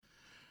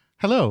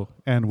Hello,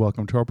 and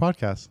welcome to our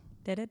podcast,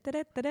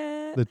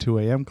 Da-da-da-da-da-da. the 2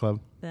 a.m. Club.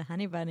 The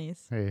Honey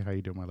Bunnies. Hey, how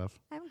you doing, my love?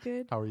 I'm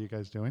good. How are you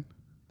guys doing?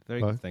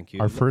 Very Well, good, thank you.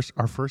 Our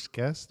first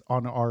guest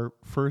on our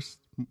first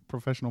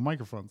professional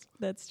microphones.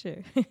 That's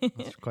true.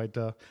 That's quite.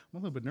 I'm a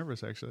little bit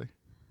nervous, actually.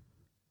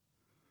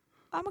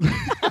 I'm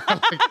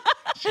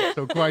She's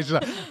so quiet. She's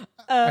like,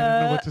 I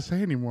don't know what to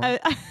say anymore.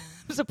 I'm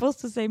supposed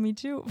to say me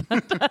too,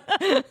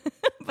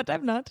 but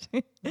I'm not.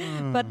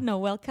 But no,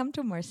 welcome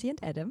to Marcy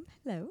and Adam.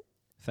 Hello.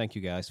 Thank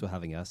you guys for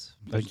having us.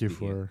 Thank you Pleasure to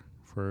be here.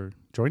 for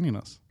joining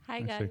us.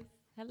 Hi, Actually, guys.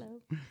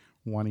 Hello.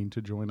 wanting to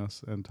join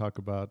us and talk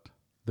about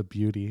the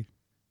beauty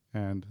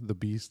and the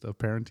beast of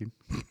parenting.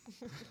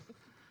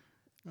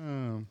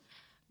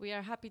 We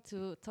are happy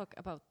to talk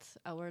about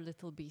our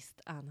little beast,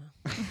 Anna.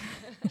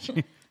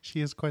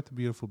 She is quite the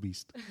beautiful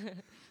beast.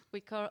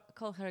 We call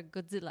her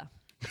Godzilla.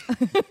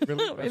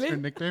 Really? That's her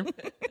nickname?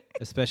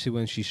 Especially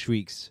when she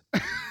shrieks.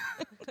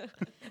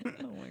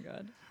 Oh my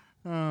God.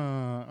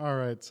 All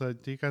right. So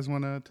do you guys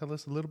want to tell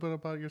us a little bit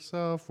about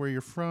yourself, where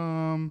you're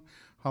from,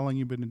 how long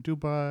you've been in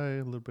Dubai,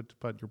 a little bit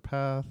about your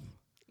path?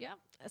 Yeah.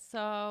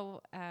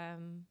 So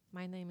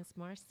my name is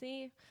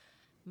Marcy,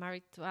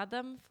 married to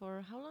Adam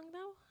for how long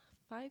now?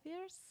 5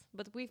 years?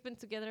 But we've been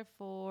together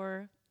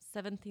for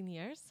 17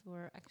 years.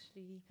 We're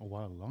actually, Oh,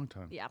 wow, a long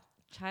time. yeah,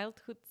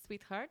 childhood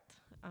sweetheart,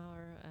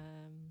 our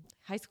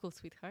high school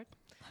sweetheart.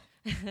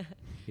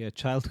 Yeah,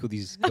 childhood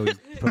is going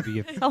probably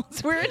a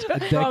Sounds weird.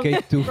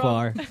 decade too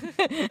far.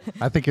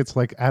 I think it's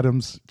like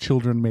Adam's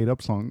children made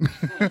up song.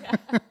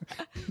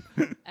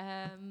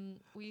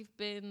 We've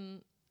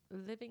been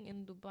living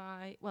in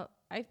Dubai. Well,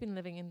 I've been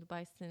living in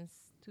Dubai since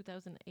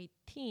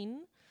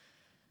 2018.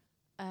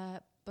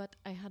 But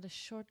I had a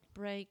short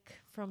break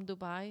from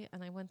Dubai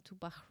and I went to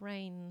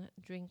Bahrain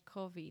during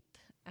COVID.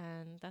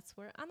 And that's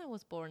where Anna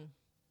was born.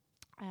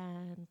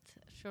 And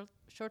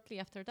shortly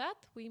after that,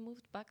 we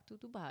moved back to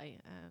Dubai.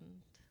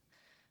 And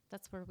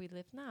that's where we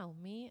live now.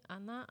 Me,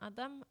 Anna,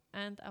 Adam,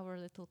 and our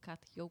little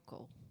cat,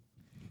 Yoko.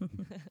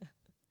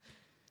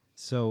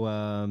 So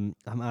I'm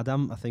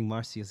Adam. I think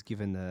Marcy has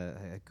given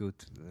a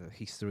good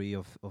history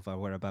of our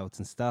whereabouts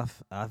and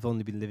stuff. I've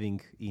only been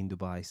living in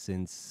Dubai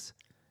since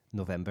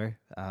November.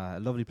 A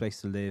lovely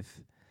place to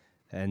live.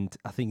 And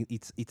I think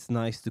it's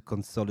nice to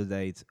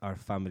consolidate our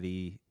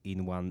family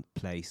in one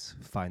place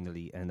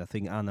finally. And I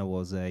think Anna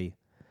was a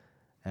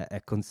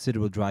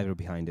considerable driver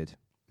behind it.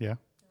 Yeah.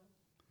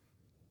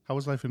 How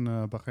was life in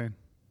Bahrain?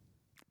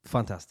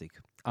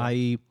 Fantastic.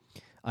 Yeah.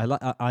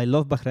 I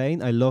love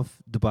Bahrain. I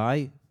love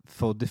Dubai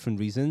for different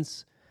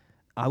reasons.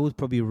 I would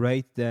probably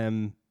rate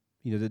them.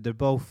 They're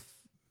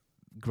both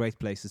great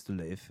places to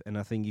live. And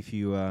I think if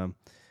you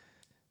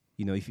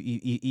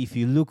if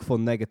you look for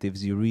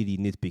negatives, you're really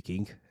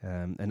nitpicking.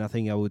 And I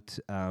think I would,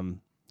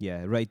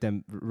 rate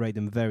them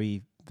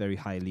very, very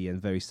highly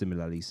and very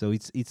similarly. So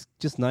it's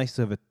just nice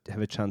to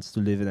have a chance to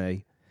live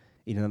in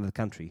another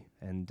country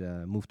and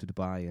move to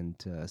Dubai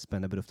and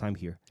spend a bit of time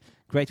here.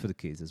 Great for the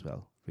kids as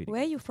well. Really.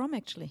 Where are you from,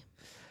 actually?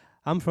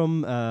 I'm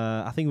from.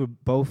 I think we're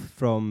both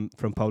from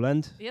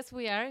Poland. Yes,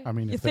 we are. I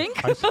mean, You if they're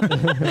think?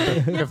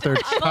 if they're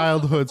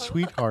childhood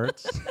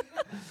sweethearts.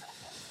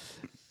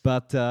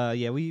 But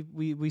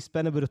we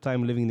spent a bit of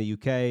time living in the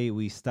UK.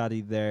 We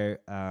studied there,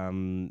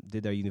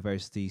 did our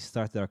university,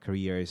 started our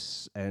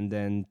careers, and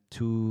then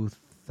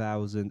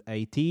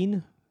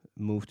 2018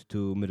 moved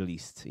to Middle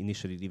East.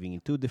 Initially living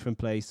in two different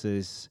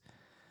places,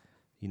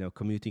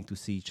 commuting to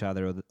see each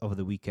other over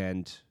the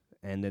weekend,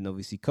 and then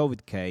obviously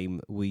COVID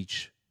came,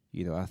 which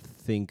I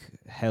think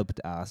helped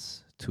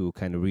us to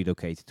kind of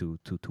relocate to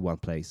one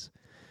place.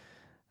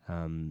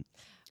 And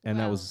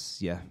that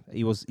was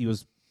it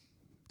was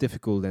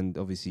difficult, and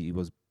obviously it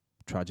was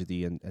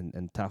tragedy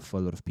and tough for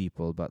a lot of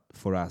people, but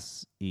for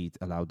us it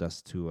allowed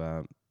us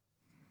to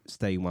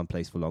stay in one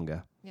place for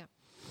longer. Yeah.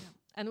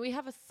 And we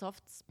have a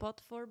soft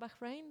spot for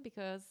Bahrain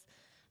because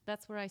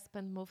that's where I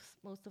spent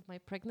most of my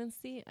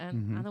pregnancy,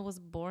 and Anna was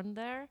born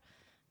there,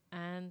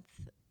 and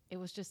it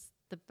was just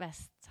the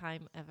best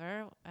time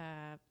ever,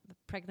 the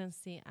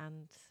pregnancy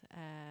and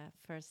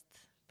first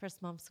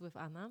months with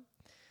Anna.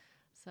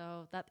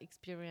 So that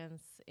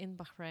experience in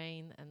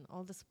Bahrain and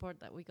all the support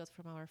that we got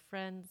from our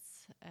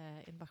friends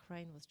in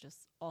Bahrain was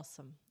just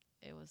awesome.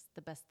 It was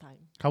the best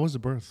time. How was the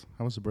birth?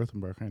 How was the birth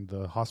in Bahrain?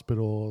 The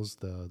hospitals,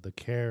 the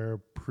care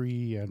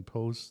pre and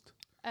post?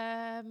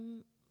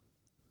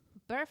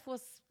 Birth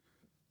was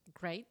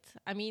great.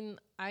 I mean,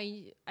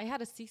 I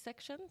had a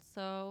C-section,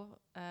 so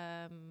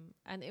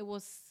and it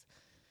was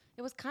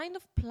kind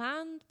of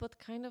planned, but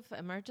kind of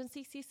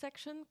emergency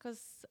C-section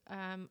because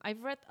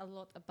I've read a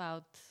lot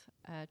about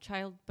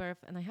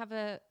childbirth, and I have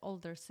an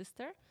older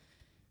sister,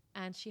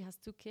 and she has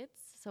 2 kids.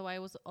 So I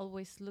was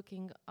always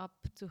looking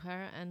up to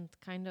her and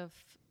kind of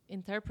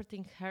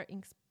interpreting her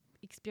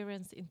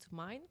experience into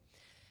mine.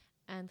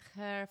 And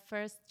her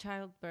first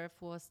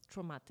childbirth was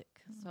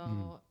traumatic.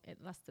 So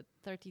it lasted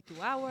 32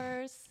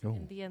 hours. Oh.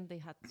 In the end, they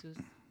had to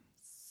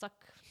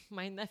suck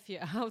my nephew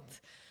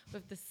out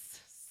with this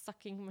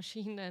sucking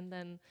machine, and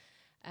then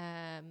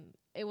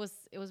It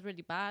was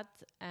really bad,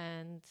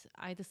 and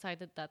I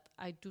decided that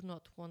I do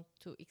not want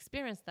to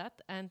experience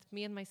that. And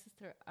me and my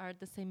sister are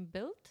the same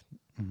build,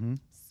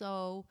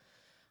 so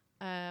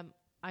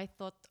I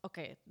thought,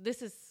 okay,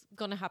 this is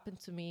gonna happen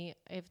to me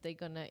if they're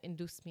gonna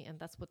induce me, and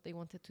that's what they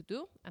wanted to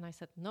do. And I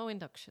said, no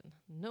induction,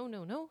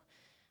 no.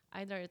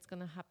 Either it's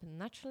gonna happen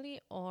naturally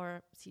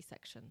or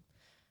C-section.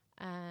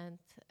 And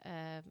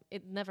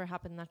it never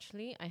happened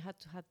naturally. I had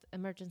to have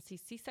emergency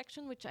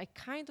C-section, which I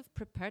kind of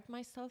prepared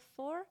myself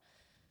for.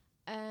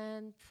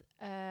 And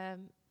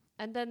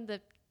then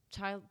the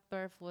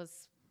childbirth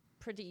was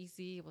pretty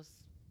easy. It was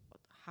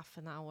half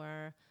an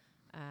hour.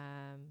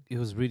 It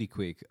was really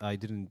quick.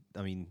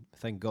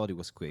 Thank God it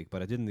was quick,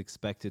 but I didn't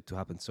expect it to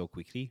happen so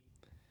quickly.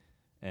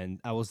 And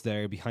I was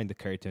there behind the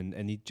curtain,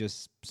 and it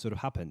just sort of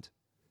happened.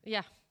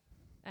 Yeah.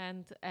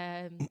 And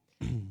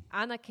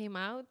Anna came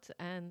out,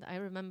 and I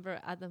remember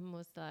Adam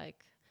was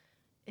like,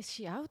 is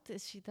she out?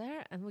 Is she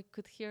there? And we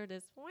could hear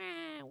this, wah,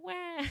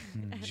 wah.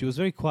 She was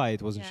very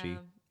quiet, wasn't she?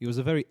 It was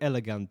a very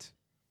elegant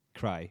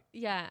cry.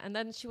 Yeah, and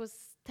then she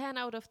was 10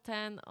 out of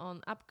 10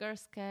 on Apgar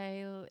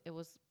scale. It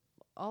was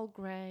all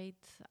great.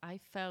 I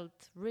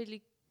felt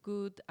really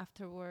good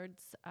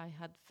afterwards. I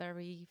had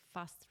very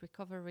fast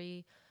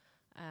recovery.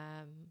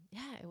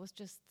 It was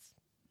just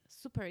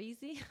super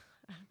easy.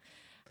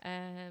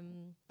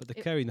 But the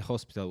care in the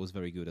hospital was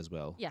very good as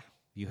well. Yeah.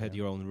 You had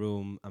your own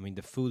room. I mean,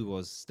 the food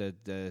was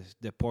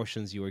the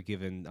portions you were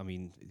given. I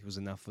mean, it was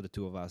enough for the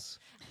two of us.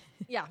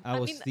 Yeah, I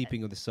was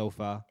sleeping on the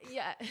sofa.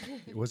 Yeah.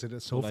 Was it a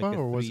sofa like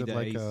or was 3 it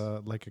days.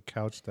 like a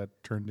couch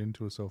that turned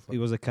into a sofa? It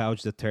was a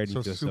couch that turned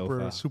into a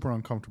sofa. Super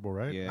uncomfortable,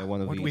 right? Yeah,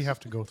 one of what do these. we have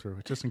to go through?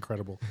 It's just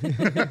incredible.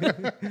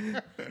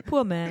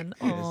 Poor man.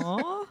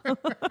 Aww.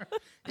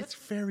 It's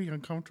very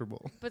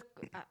uncomfortable. But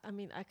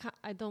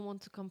I don't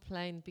want to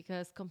complain,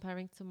 because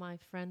comparing to my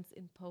friends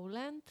in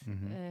Poland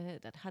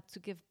that had to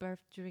give birth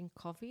during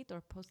COVID or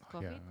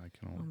post-COVID, Yeah, I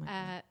can only.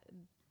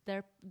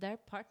 their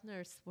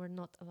partners were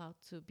not allowed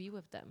to be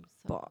with them.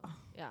 So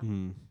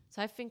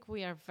so I think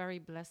we are very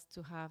blessed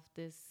to have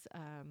this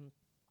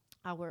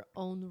our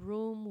own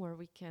room where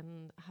we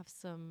can have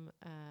some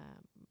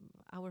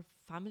our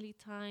family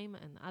time,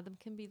 and Adam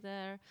can be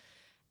there.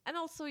 And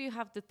also you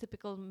have the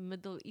typical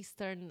Middle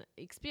Eastern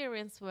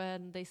experience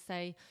when they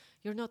say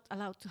you're not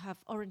allowed to have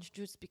orange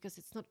juice because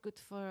it's not good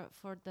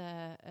for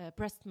the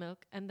breast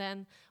milk. And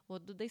then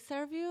what do they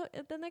serve you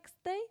the next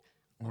day?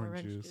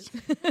 Orange juice.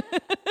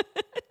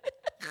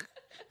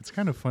 It's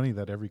kind of funny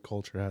that every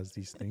culture has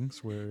these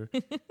things where,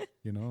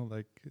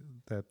 like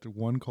that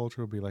one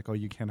culture will be like, oh,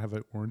 you can't have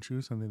orange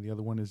juice. And then the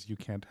other one is you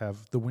can't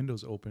have the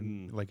windows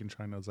open. Like in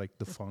China, it's like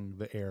the feng,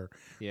 the air.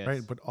 Yes.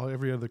 Right? But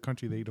every other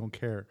country, they don't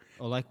care.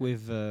 Or like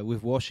with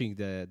washing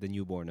the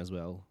newborn as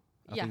well.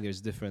 I think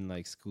there's different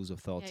like schools of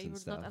thoughts and you're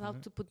stuff. not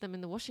allowed to put them in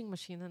the washing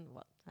machine and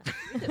what?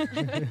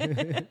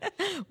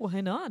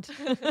 Why not?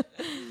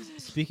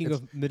 Speaking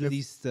of Middle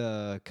East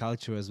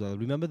culture as well,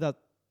 remember that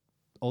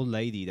old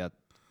lady that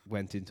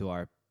went into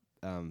our,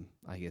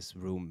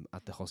 room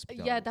at the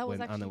hospital That was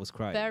when actually Anna was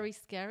crying? very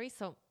scary.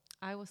 So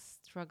I was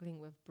struggling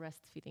with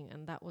breastfeeding,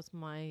 and that was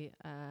my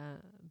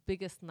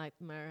biggest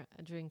nightmare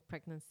during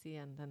pregnancy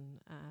and then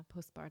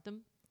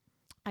postpartum.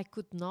 I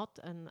could not,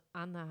 and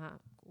Anna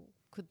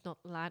could not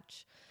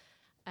latch,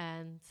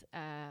 and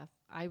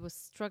I was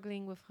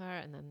struggling with her,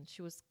 and then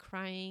she was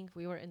crying.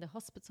 We were in the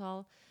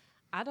hospital.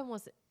 Adam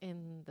was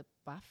in the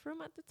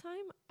bathroom at the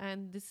time,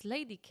 and this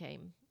lady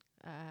came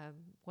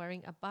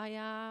wearing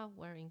abaya,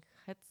 wearing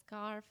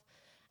headscarf,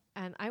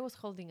 and I was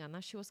holding Anna.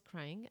 She was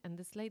crying, and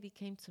this lady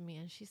came to me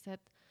and she said,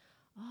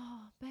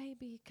 "Oh,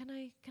 baby, can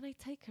I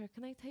take her?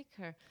 Can I take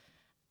her?"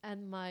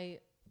 And my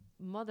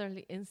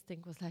motherly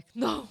instinct was like,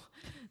 no,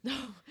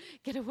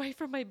 get away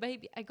from my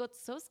baby. I got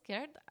so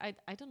scared.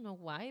 I don't know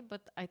why,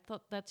 but I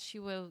thought that she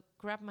will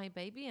grab my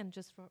baby and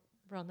just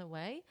run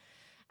away.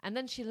 And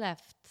then she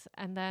left.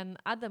 And then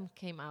Adam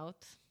came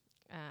out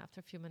after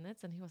a few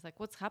minutes, and he was like,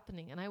 "What's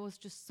happening?" And I was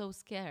just so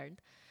scared.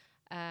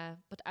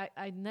 But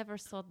I never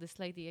saw this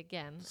lady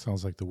again.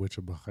 Sounds like the Witch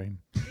of Bahrain.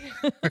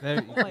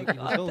 Oh my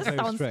God, this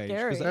sounds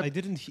scary. 'cause I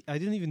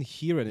didn't even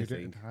hear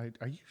anything.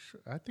 Are you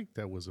sure? I think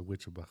that was a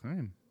Witch of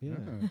Bahrain.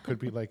 Yeah. Could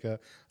be like a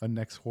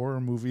next horror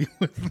movie.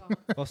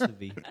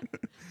 Possibly.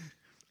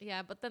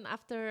 Yeah, but then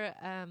after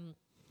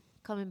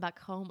coming back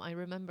home, I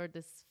remember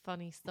this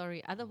funny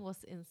story. Adam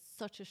was in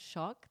such a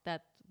shock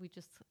that we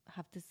just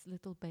have this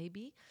little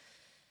baby.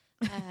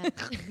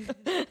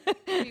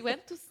 We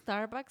went to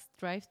Starbucks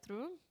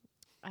drive-thru,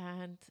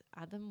 and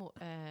Adam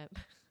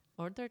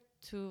ordered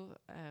 2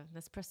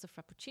 Nespresso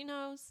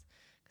Frappuccinos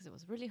because it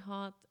was really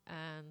hot,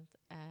 and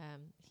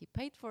he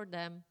paid for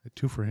them.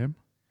 2 for him?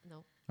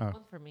 No, Oh,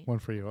 1 for me. 1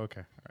 for you.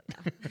 Okay.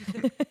 All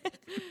right.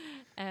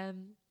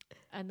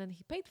 And then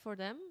he paid for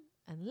them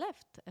and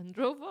left and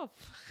drove off.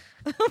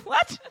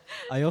 What?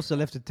 I also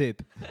left a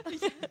tip.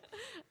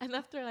 And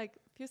after like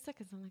a few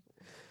seconds, I'm like,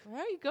 "Where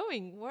are you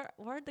going? Where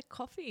are the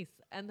coffees?"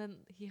 And then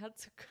he had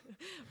to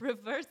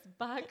reverse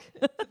back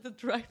to the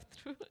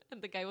drive-thru,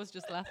 and the guy was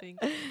just laughing.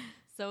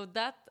 So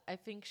that I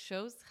think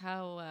shows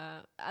how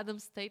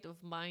Adam's state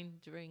of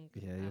mind during.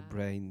 Yeah,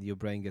 your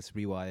brain gets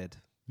rewired.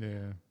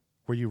 Yeah.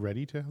 Were you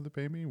ready to have the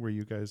baby? Were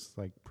you guys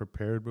like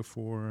prepared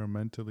before,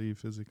 mentally,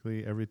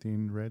 physically,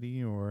 everything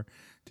ready, or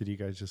did you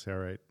guys just say, all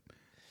right?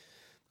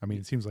 I mean,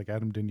 it seems like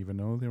Adam didn't even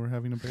know they were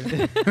having a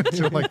baby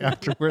until like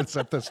afterwards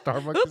at the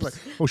Starbucks. He's like,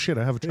 oh shit,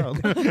 I have a child.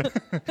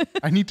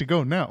 I need to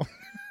go now.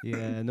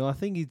 Yeah, no, I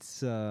think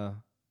it's, in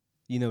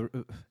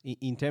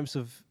terms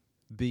of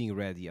being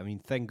ready, I mean,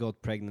 thank God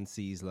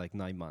pregnancy is like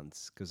 9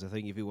 months, because I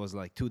think if it was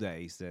like 2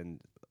 days, then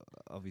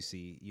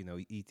obviously,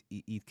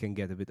 it can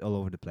get a bit all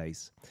over the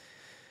place.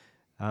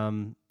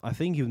 I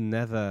think you're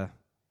never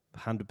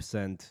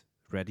 100%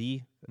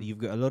 ready. You've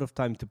got a lot of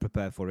time to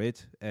prepare for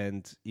it.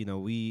 And,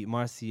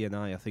 Marcy and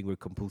I think we're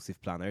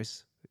compulsive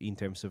planners in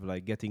terms of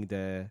like getting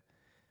the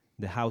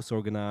house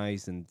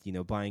organized and,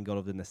 buying all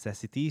of the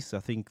necessities. So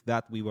I think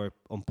that we were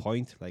on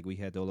point. Like we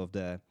had all of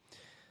the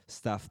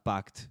stuff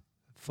packed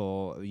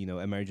for,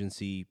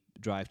 emergency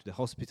drive to the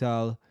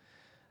hospital.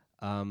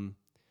 I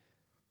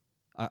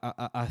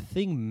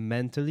think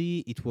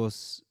mentally it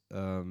was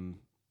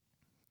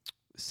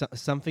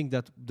something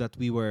that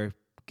we were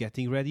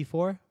getting ready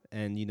for.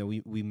 And,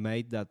 we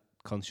made that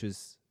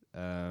conscious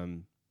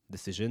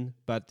decision.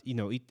 But,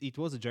 it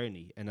was a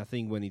journey. And I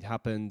think when it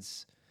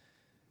happens,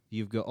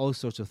 you've got all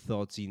sorts of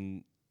thoughts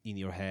in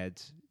your head.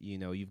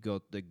 You've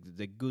got the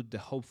good, the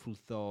hopeful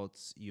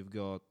thoughts. You've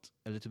got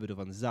a little bit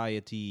of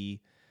anxiety.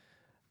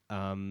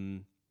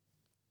 But,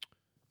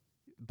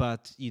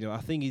 I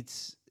think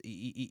it's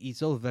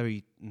all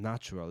very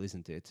natural,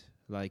 isn't it?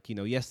 Like,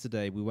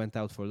 yesterday we went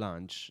out for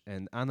lunch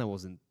and Anna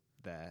wasn't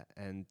there,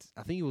 and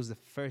I think it was the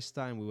first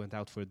time we went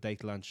out for a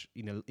date lunch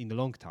in a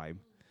long time,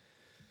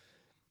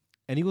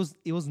 and it was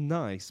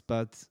nice,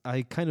 but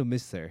I kind of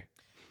missed her,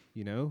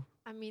 I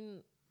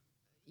mean,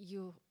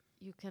 you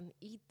can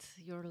eat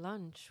your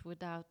lunch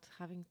without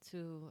having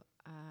to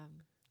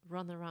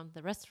run around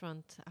the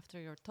restaurant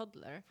after your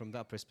toddler. From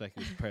that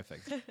perspective,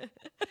 perfect.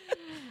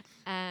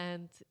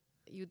 And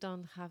you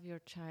don't have your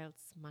child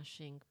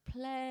smashing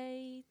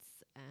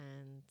plates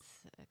and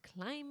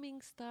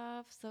climbing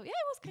stuff. So yeah,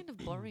 it was kind of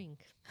boring.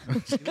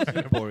 It was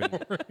very boring.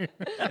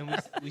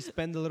 And we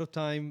spent a lot of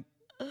time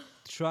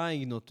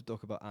trying not to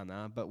talk about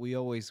Anna, but we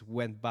always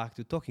went back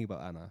to talking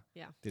about Anna.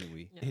 Yeah. Didn't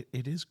we? Yeah.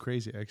 It is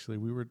crazy, actually.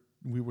 We were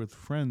with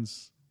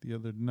friends the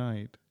other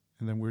night,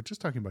 and then we were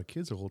just talking about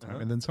kids the whole time.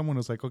 And then someone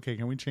was like, okay,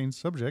 can we change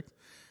subject?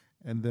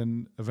 And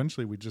then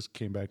eventually we just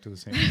came back to the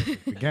same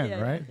subject again,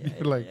 right?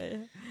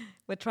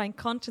 We're trying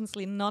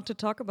consciously not to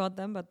talk about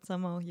them, but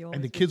somehow you always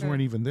And the kids return.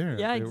 weren't even there.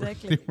 Yeah, They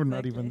exactly. They were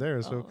not even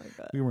there. So my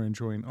God. we were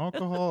enjoying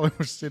alcohol, and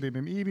we're sitting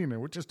and eating,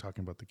 and we're just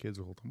talking about the kids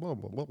the whole time, blah,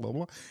 blah, blah, blah,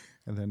 blah.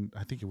 And then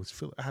I think it was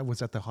Phil. I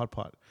was at the hot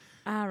pot.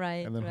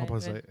 Right. And then Hot Pot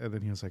was like, and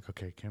then he was like,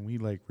 okay, can we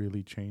like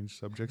really change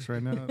subjects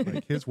right now?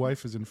 Like his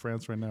wife is in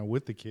France right now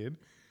with the kid.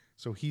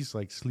 So he's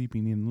like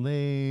sleeping in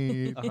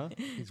late.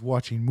 He's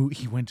watching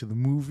he went to the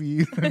movie.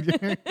 You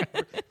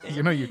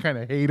kind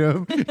of hate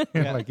him.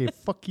 Like, hey,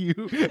 fuck you.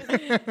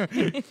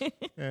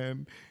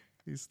 And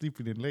he's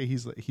sleeping in late.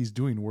 He's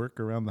doing work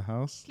around the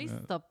house. Please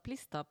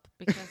stop,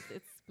 because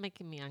it's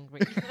making me angry.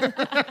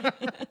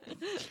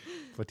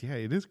 But yeah,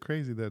 it is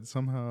crazy that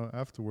somehow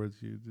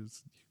afterwards you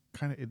just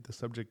the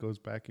subject goes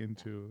back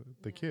into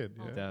the kid.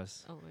 It Yeah.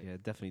 does. Oh my Yeah,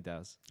 it definitely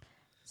does.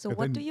 So But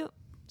what then- do you...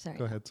 Sorry.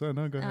 Go ahead. So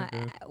no, go ahead. Go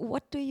ahead.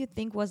 What do you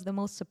think was the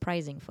most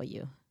surprising for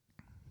you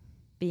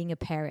being a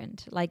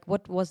parent? Like,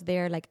 what was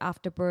there like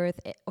after birth?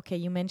 Okay,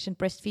 you mentioned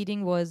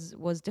breastfeeding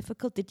was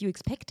difficult. Did you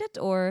expect it,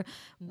 or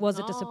was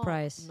it a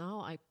surprise?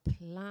 No, I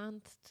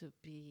planned to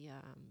be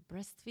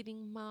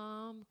breastfeeding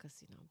mom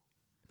because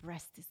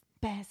breast is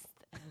best.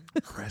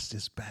 And Breast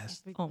is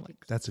best. Oh my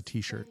God. That's a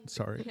T-shirt.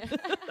 Sorry.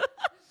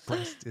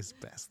 Breast is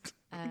best.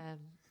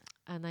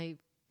 And I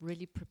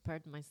really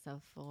prepared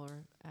myself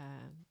for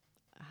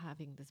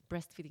having this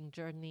breastfeeding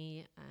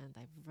journey, and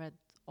I've read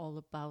all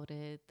about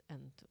it,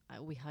 and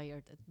we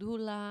hired a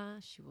doula.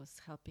 She was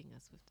helping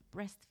us with the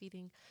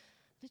breastfeeding.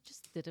 It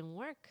just didn't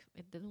work.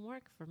 It didn't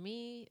work for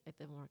me. It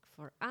didn't work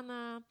for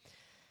Anna.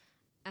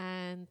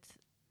 And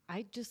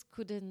I just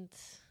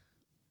couldn't.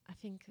 I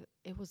think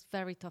it was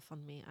very tough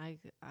on me.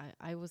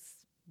 I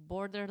was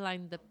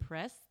borderline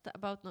depressed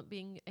about not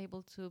being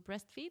able to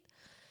breastfeed.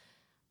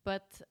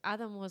 But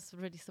Adam was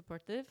really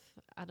supportive.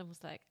 Adam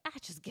was like,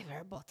 just give her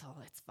a bottle.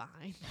 It's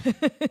fine.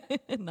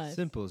 Nice.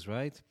 Simples,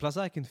 right? Plus,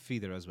 I can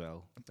feed her as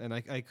well. And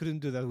I couldn't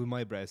do that with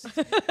my breast.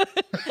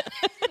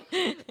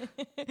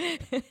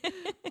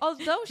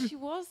 Although she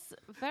was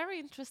very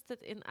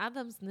interested in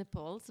Adam's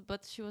nipples,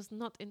 but she was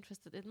not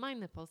interested in my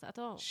nipples at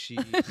all.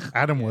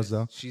 Adam was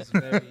though. She's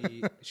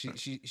very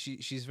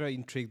she's very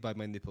intrigued by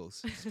my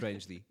nipples,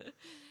 strangely.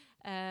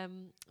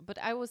 But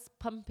I was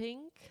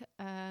pumping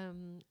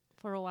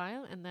for a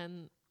while, and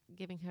then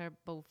giving her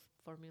both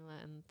formula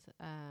and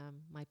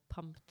my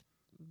pumped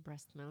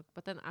breast milk.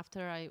 But then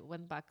after I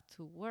went back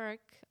to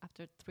work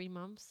after 3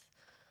 months,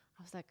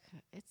 I was like,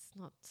 it's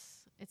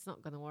it's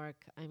not going to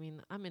work. I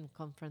mean, I'm in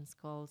conference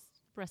calls.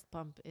 Breast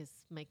pump is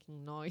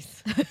making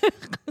noise.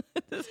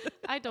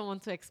 I don't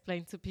want to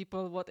explain to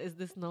people what is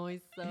this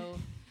noise. So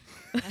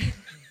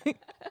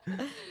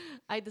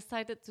I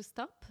decided to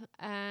stop,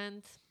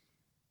 and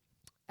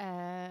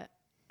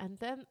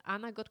then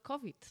Anna got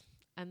COVID.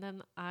 And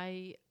then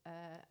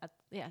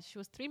she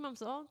was 3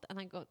 months old, and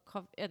I got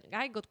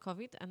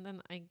COVID, and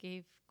then I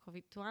gave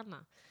COVID to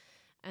Anna.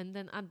 And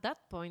then at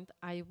that point,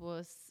 I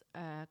was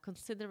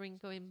considering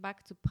going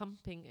back to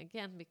pumping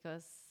again,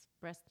 because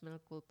breast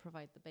milk will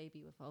provide the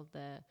baby with all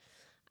the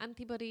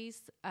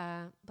antibodies.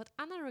 But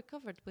Anna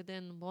recovered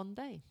within 1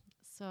 day.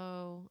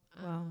 So,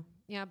 Wow.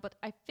 yeah, but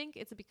I think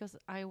it's because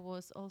I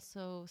was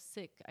also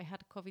sick. I had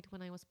COVID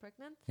when I was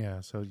pregnant.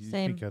 Yeah, so you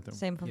Same got the,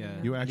 for me. Yeah.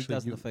 yeah. you It actually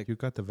doesn't affect- you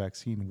got the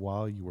vaccine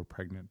while you were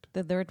pregnant.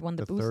 The third one,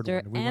 the The third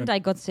booster, one. We and went- I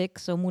got sick,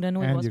 so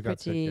Mudanui And was you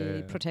got sick, pretty yeah,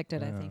 yeah.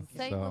 protected, I Yeah. think.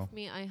 Same So- with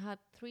me. I had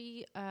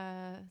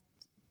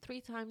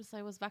three times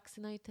I was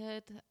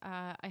vaccinated.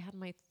 I had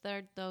my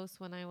third dose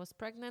when I was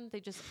pregnant. They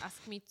just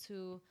asked me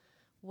to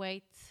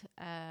wait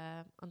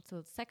until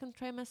the second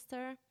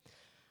trimester.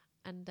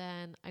 And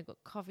then I got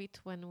COVID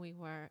when we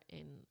were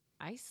in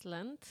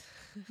Iceland.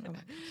 Oh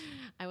my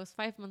I was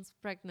 5 months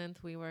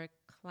pregnant. We were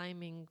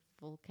climbing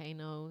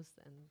volcanoes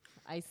and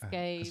ice As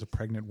caves. a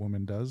pregnant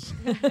woman does.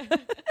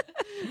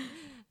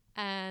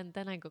 And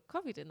then I got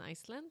COVID in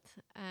Iceland,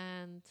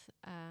 and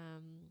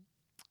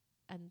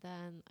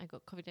then I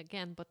got COVID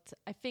again. But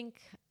I think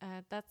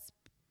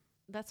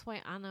that's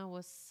why Anna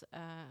was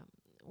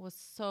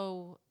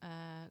so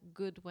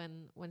good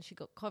when she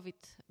got COVID,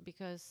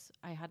 because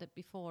I had it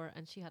before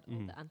and she had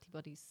all the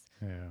antibodies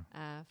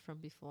Yeah. from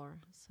before.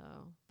 So,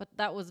 but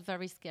that was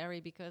very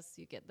scary, because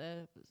you get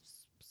the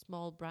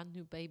small brand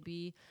new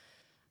baby,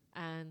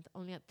 and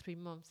only at 3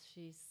 months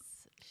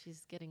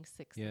she's getting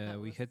sick. So Yeah, that I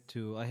was- had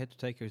to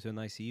take her to an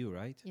ICU,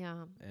 right?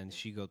 Yeah. And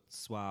she got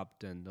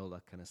swabbed and all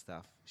that kind of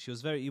stuff.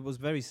 It was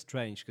very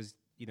strange, because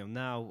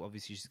now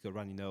obviously she's got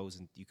runny nose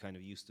and you're kind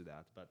of used to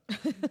that. But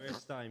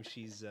first time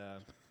she's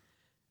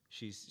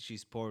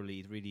poorly,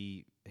 it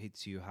really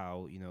hits you how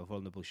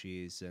vulnerable she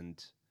is, and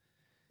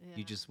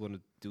you just want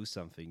to do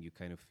something. You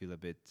kind of feel a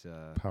bit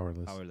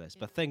Powerless.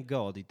 But thank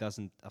God it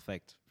doesn't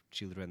affect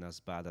children as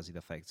bad as it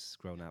affects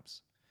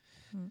grown-ups.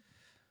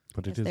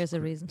 But Yes, it is there's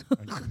a reason.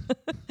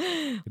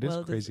 It is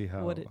Well, this- crazy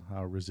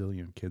how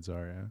resilient kids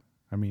are. Yeah?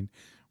 I mean,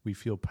 we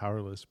feel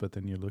powerless, but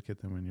then you look at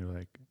them and you're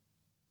like,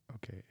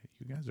 okay,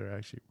 you guys are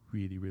actually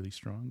really, really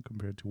strong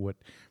compared to what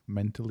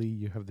mentally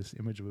you have this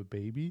image of a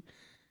baby.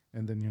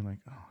 And then you're like,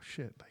 oh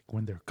shit, like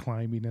when they're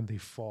climbing and they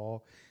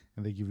fall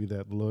and they give you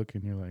that look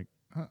and you're like,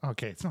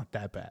 okay, it's not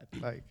that bad.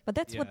 Like, But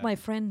that's what Yeah. my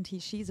friend,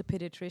 she's a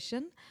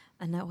pediatrician.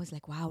 And I was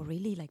like, wow,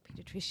 really? Like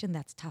pediatrician,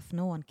 that's tough,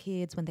 no, on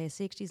kids when they're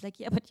sick. She's like,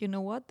 yeah, but you know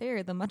what?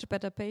 They're the much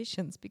better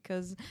patients,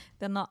 because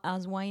they're not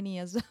as whiny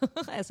as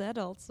as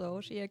adults.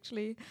 So she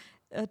actually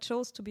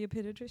chose to be a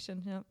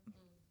pediatrician. Yeah.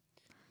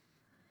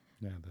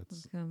 yeah,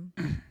 that's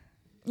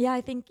Yeah,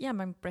 I think,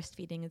 my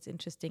breastfeeding is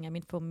interesting. I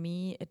mean, for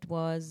me, it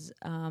was,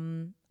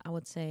 I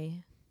would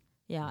say,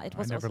 it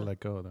was I never also... let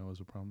go. That was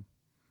a problem.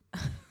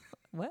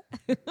 What?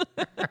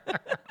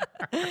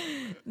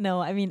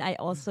 No, I mean, I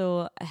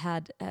also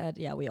had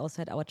we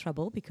also had our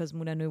trouble, because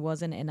Mudanui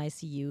was in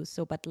NICU.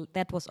 So, but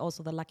that was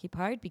also the lucky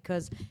part,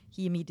 because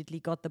he immediately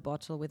got the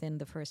bottle within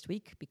the first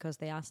week, because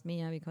they asked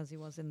me, because he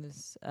was in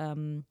this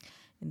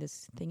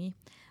thingy.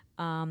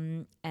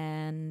 And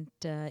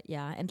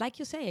like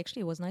you say,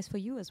 actually, it was nice for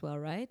you as well,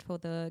 right? For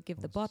the give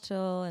the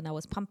bottle, and I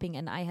was pumping,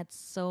 and I had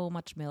so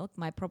much milk.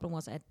 My problem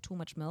was I had too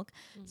much milk,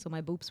 so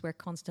my boobs were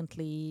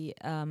constantly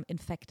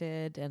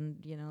infected, and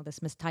this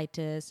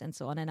mastitis and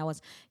so on. And I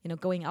was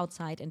going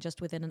outside, and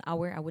just within an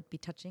hour I would be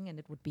touching, and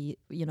it would be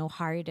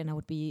hard, and I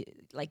would be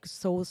like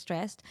so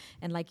stressed.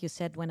 And like you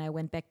said, when I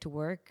went back to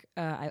work,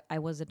 I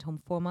was at home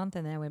 4 months,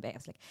 and then I went back. I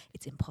was like,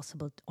 it's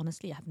impossible.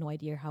 Honestly, I have no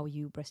idea how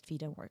you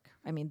breastfeed and work.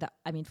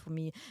 For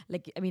me,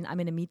 I'm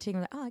in a meeting,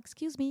 I'm like,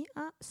 excuse me,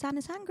 son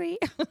is hungry.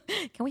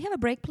 Can we have a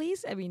break,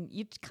 please? I mean,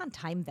 you can't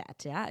time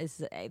that. Yeah,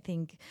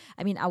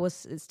 I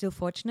was still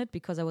fortunate,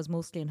 because I was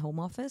mostly in home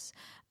office.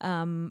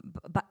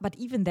 But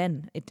even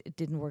then, it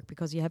didn't work,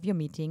 because you have your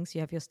meetings,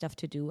 you have your stuff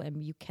to do,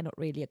 and you cannot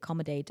really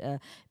accommodate a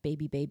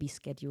baby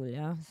schedule.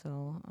 Yeah,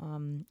 so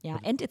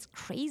and it's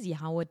crazy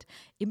how it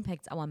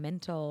impacts our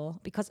mental.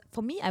 Because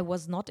for me, I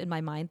was not in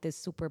my mind this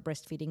super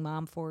breastfeeding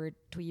mom for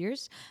 2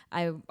 years.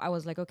 I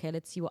was like, okay,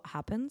 let's see what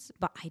happens.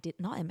 But I did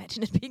not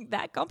imagine it being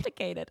that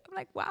complicated. I'm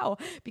like, wow.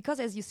 Because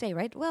as you say,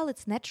 right, well,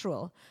 it's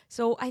natural.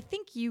 So I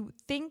think you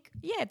think,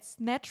 it's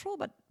natural,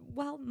 but,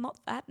 well, not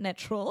that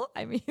natural.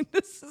 I mean,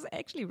 this is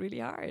actually really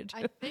hard.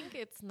 I think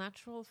it's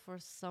natural for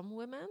some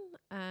women,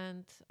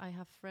 and I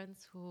have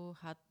friends who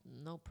had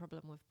no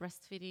problem with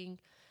breastfeeding.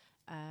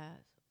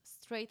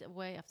 Straight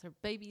away after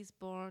baby is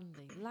born,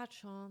 they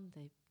latch on,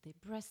 they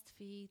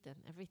breastfeed, and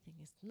everything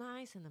is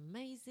nice and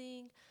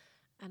amazing.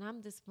 And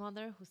I'm this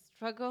mother who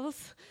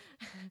struggles,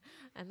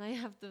 and I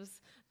have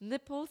those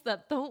nipples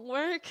that don't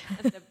work,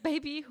 and the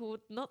baby who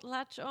would not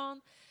latch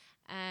on.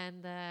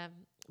 And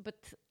but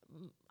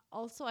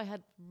also I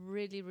had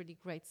really, really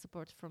great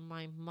support from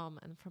my mom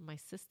and from my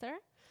sister.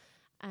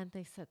 And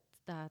they said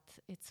that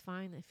it's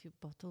fine if you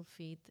bottle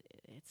feed.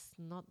 It's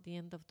not the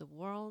end of the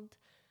world.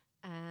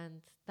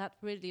 And that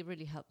really,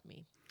 really helped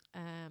me.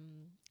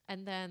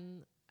 And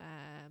then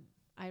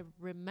I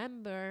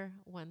remember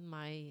when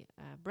my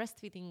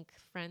breastfeeding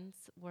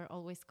friends were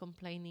always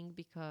complaining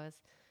because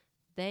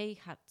they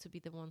had to be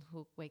the one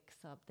who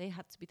wakes up. They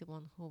had to be the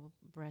one who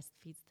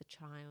breastfeeds the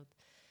child.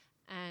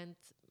 And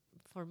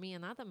for me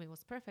and Adam, it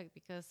was perfect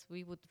because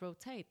we would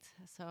rotate.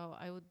 So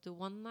I would do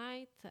one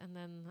night and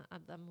then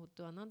Adam would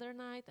do another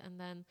night.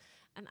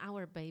 And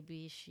our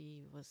baby,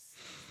 she was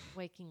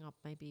waking up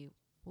maybe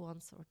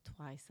once or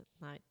twice at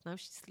night. Now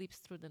she sleeps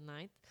through the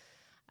night.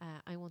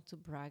 I want to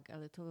brag a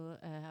little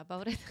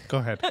about it. Go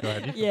ahead.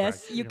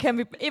 Yes, you can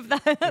be. If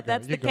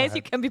that's the case,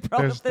 you can be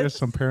proud of this. There's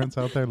some parents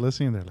out there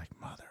listening. They're like,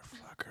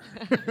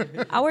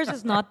 motherfucker. Ours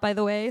is not, by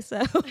the way.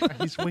 So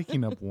he's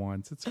waking up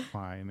once. It's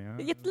fine.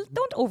 Yeah.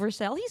 Don't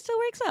oversell. He still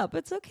wakes up.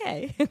 It's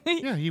okay.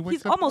 Yeah, he wakes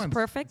He's up almost once.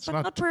 perfect, It's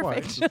but not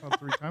twice. perfect. It's not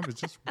 3 times. It's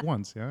just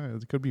once. Yeah,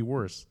 it could be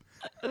worse.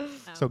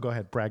 So go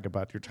ahead, brag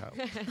about your child.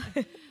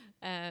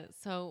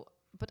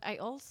 But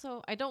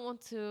I don't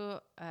want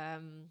to.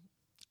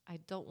 I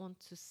don't want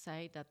to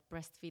say that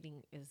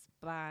breastfeeding is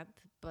bad,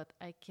 but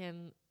I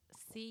can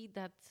see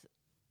that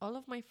all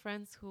of my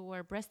friends who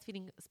were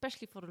breastfeeding,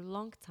 especially for a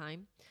long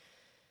time,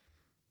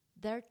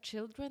 their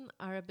children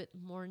are a bit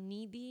more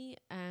needy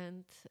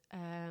and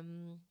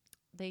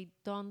they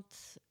don't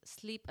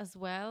sleep as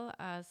well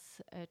as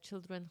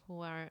children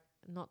who are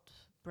not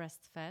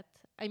breastfed.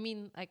 I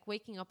mean, like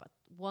waking up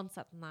once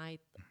at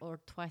night or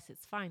twice,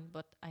 it's fine.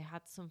 But I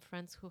had some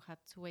friends who had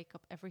to wake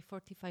up every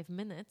 45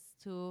 minutes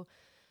to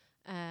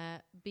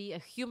be a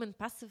human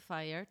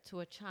pacifier to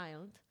a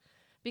child,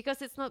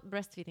 because it's not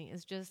breastfeeding,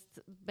 it's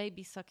just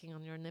baby sucking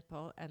on your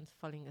nipple and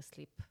falling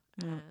asleep.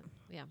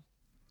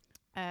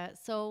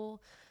 So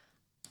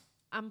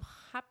I'm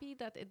happy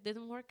that it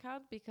didn't work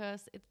out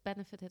because it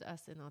benefited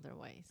us in other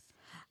ways.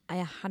 I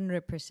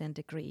 100%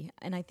 agree.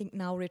 And I think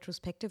now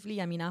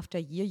retrospectively, I mean, after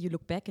a year, you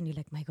look back and you're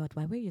like, my God,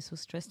 why were you so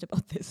stressed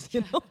about this?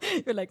 You know,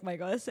 you're like, my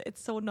God,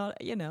 it's so not,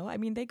 you know, I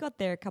mean, they got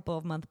their couple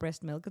of month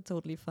breast milk, it's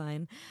totally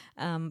fine.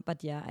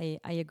 But yeah,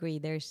 I agree.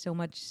 There's so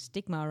much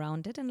stigma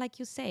around it. And like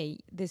you say,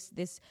 this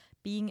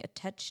being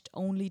attached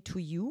only to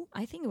you,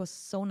 I think it was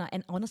so nice.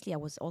 And honestly, I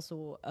was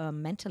also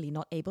mentally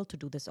not able to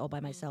do this all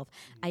by myself.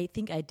 I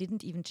think I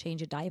didn't even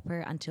change a diaper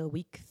until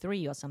week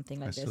 3 or something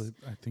like this.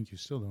 I think you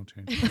still don't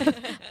change.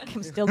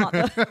 I'm still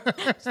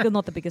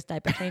not the biggest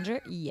diaper changer.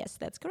 Yes,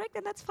 that's correct,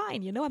 and that's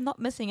fine. You know, I'm not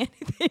missing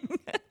anything.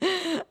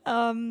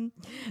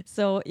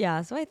 So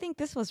I think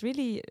this was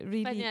really.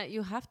 But yeah,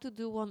 you have to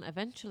do one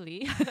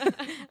eventually.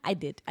 I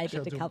did a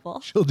couple.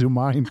 She'll do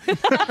mine.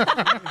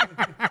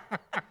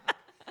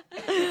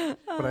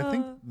 But I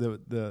think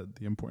the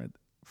important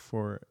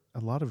for a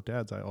lot of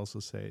dads, I also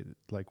say,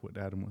 like what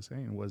Adam was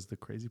saying, was the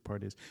crazy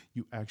part is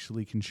you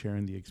actually can share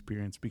in the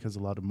experience, because a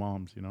lot of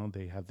moms, you know,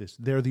 they have this,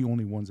 they're the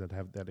only ones that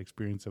have that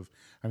experience of,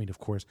 I mean, of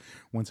course,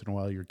 once in a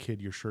while your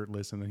kid, you're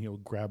shirtless and then he'll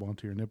grab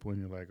onto your nipple and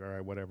you're like, all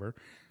right, whatever.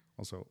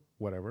 Also,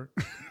 whatever.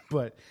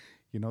 But,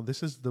 you know,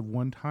 this is the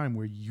one time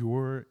where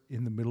you're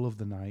in the middle of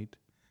the night,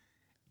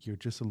 you're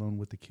just alone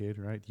with the kid,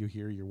 right? You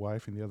hear your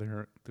wife in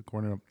the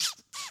corner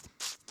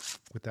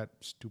with that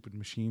stupid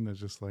machine that's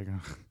just like,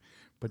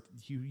 but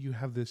you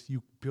have this,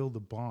 you build a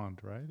bond,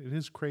 right? It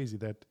is crazy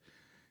that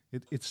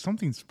it's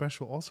something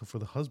special also for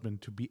the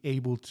husband to be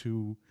able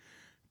to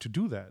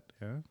do that.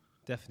 Yeah,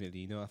 definitely.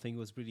 You know, I think it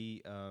was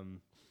really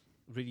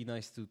really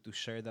nice to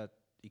share that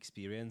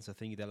experience. I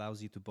think it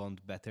allows you to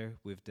bond better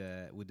with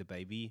the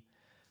baby.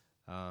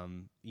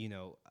 You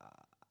know,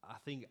 I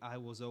think I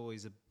was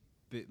always a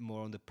bit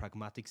more on the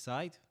pragmatic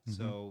side.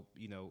 Mm-hmm. So,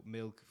 you know,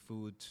 milk,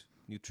 food,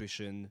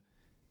 nutrition,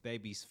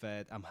 baby's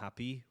fed, I'm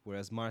happy.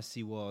 Whereas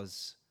Marcy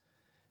was,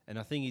 and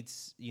I think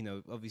it's, you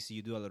know, obviously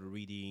you do a lot of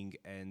reading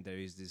and there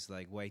is this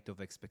like weight of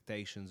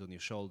expectations on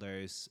your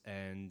shoulders.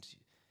 And,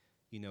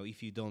 you know,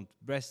 if you don't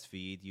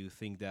breastfeed, you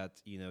think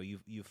that, you know,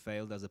 you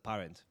failed as a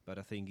parent. But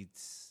I think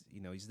it's,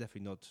 you know, it's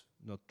definitely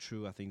not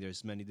true. I think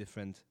there's many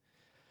different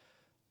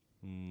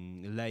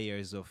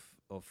layers of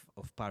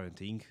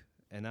parenting.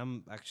 And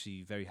I'm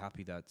actually very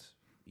happy that,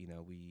 you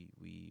know, we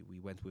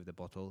went with the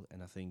bottle,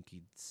 and I think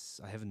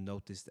I haven't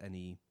noticed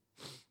any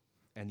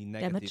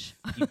negative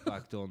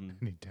impact on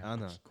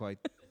Anna. Quite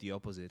the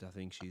opposite. I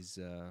think she's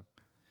a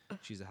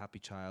happy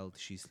child.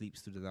 She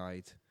sleeps through the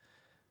night,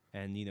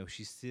 and you know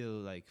she still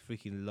like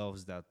freaking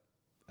loves that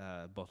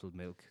bottled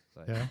milk.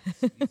 Like, yeah,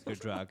 it's her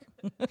drug.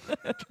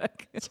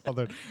 So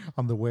that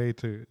on the way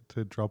to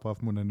drop off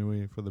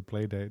Munanui for the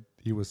play date,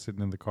 he was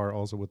sitting in the car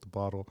also with the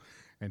bottle,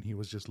 and he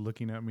was just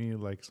looking at me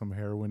like some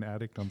heroin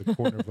addict on the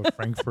corner of a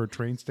Frankfurt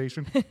train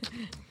station.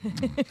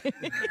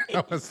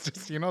 I was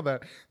just, you know,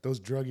 those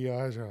druggy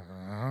eyes.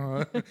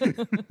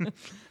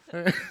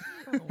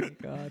 Oh my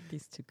God,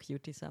 these two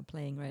cuties are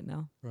playing right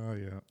now. Oh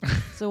yeah.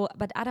 So,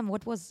 but Adam,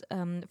 what was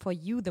for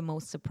you the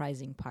most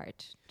surprising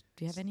part?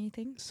 Do you have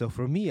anything? So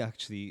for me,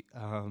 actually,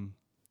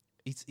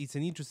 It's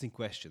an interesting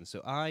question.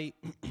 So I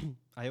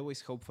I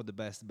always hope for the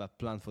best but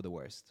plan for the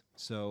worst.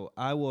 So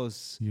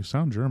You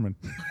sound German.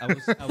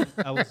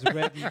 I was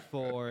ready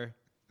for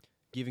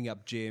giving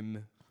up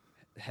gym,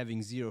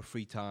 having zero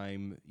free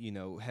time,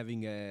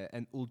 having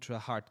an ultra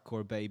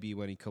hardcore baby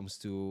when it comes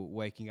to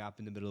waking up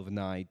in the middle of the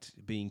night,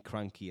 being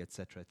cranky,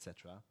 etc.,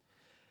 etc.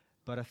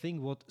 But I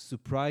think what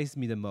surprised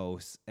me the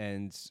most,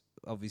 and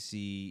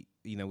obviously,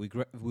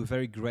 we're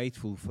very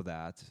grateful for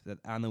that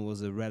Anna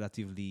was a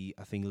relatively,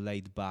 I think,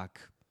 laid-back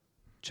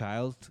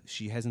child.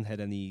 She hasn't had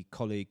any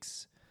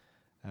colics.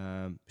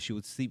 She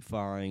would sleep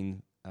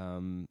fine.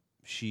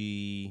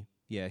 She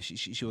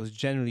was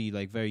generally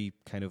like very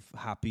kind of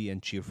happy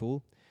and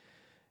cheerful.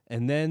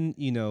 And then,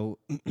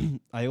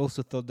 I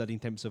also thought that in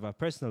terms of our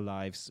personal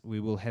lives, we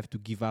will have to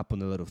give up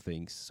on a lot of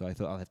things. So I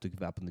thought I'll have to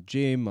give up on the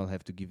gym. I'll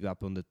have to give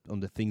up on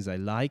the things I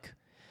like.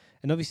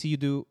 And obviously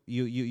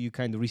you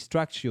kind of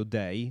restructure your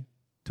day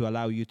to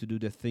allow you to do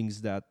the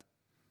things that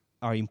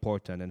are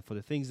important. And for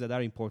the things that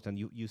are important,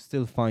 you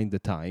still find the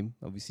time.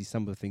 Obviously,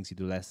 some of the things you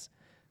do less,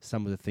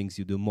 some of the things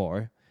you do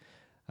more.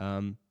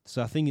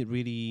 So I think it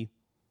really,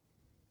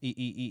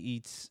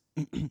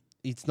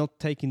 it's not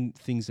taking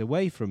things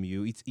away from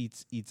you.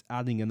 It's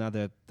adding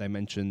another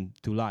dimension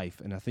to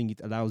life, and I think it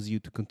allows you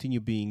to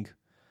continue being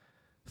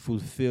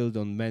fulfilled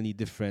on many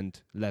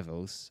different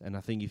levels. And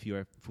I think if you're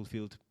a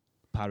fulfilled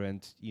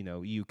parent,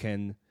 you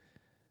can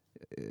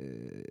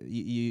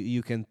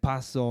you can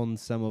pass on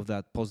some of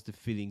that positive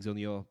feelings on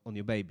your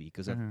baby,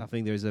 because I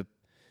think there's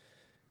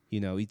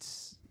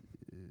it's.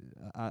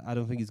 I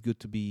don't think it's good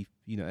to be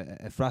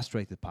a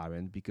frustrated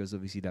parent, because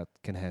obviously that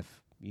can have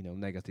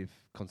negative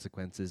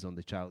consequences on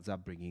the child's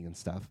upbringing and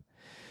stuff.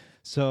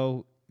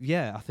 So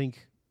yeah, I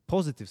think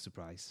positive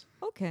surprise.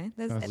 Okay,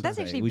 that's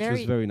actually which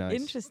was very nice.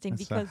 Interesting.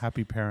 It's because a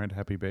happy parent,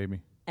 happy baby.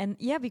 And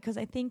yeah, because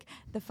I think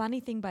the funny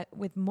thing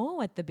with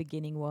Mo at the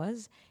beginning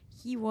was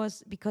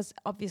because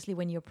obviously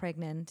when you're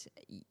pregnant,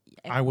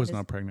 I was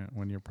not pregnant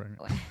when you're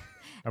pregnant.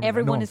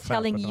 Everyone is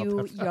telling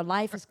you your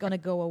life is going to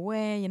go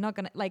away. You're not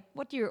going to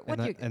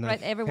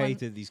I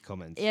hated these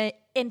comments.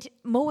 And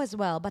Mo as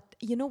well. But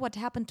you know what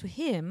happened to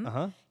him?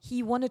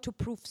 He wanted to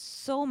prove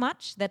so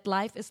much that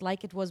life is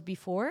like it was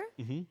before.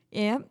 Mm-hmm.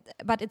 Yeah,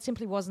 but it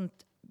simply wasn't,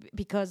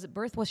 because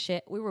birth was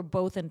shit. We were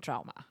both in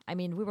trauma. I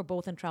mean, we were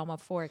both in trauma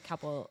for a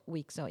couple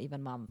weeks or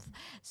even months.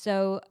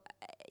 So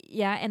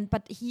yeah,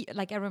 but he,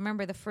 like, I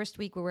remember the first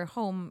week we were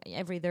home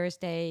every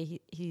Thursday.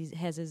 He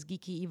has his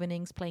geeky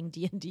evenings playing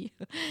D&D.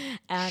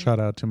 Shout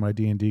out to my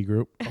D&D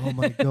group. Oh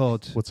my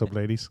god, what's up,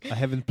 ladies? I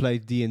haven't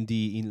played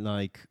D&D in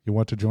like you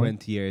want to join?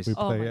 20 years. We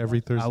play every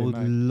Thursday. I would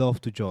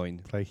love to join.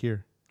 Play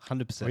here.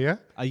 100%. Oh, yeah?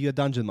 Are you a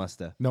dungeon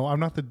master? No, I'm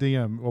not the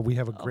DM. Well, we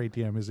have a great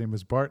DM. His name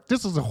is Bart.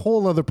 This is a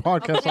whole other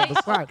podcast on the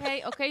side.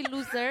 Okay,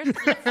 losers.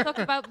 Let's talk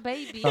about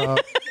baby.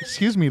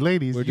 Excuse me,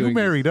 ladies. You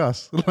married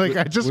us. Like,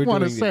 I just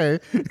want to say,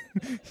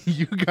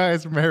 you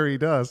guys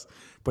married us.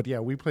 But yeah,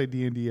 we play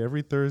D&D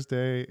every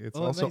Thursday. It's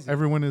also amazing.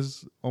 Everyone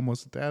is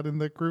almost dad in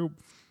that group.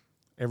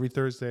 Every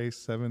Thursday,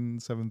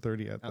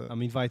 7:30 at the...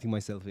 I'm inviting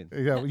myself in.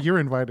 Yeah, you're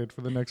invited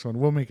for the next one.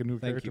 We'll make a new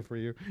character for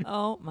you.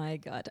 Oh my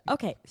God.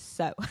 Okay,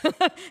 so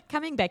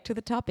coming back to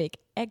the topic.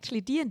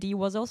 Actually, D&D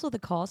was also the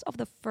cause of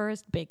the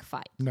first big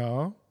fight.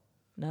 No.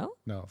 No?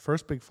 No.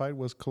 First big fight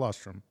was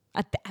colostrum.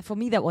 For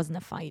me, that wasn't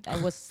a fight. I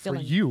was still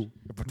for you,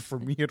 but for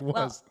me, it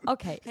was. Well,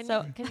 okay,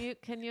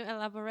 can you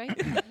elaborate?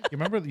 You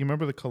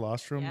remember the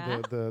colostrum,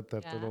 the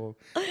little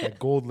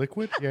gold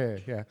liquid?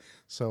 Yeah.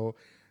 So,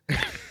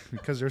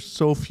 because there's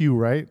so few,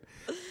 right?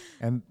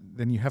 And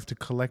then you have to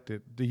collect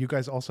it. Do you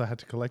guys also had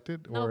to collect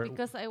it? No,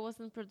 because I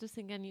wasn't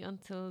producing any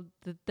until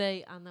the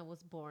day Anna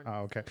was born.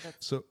 Oh, okay.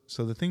 So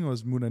the thing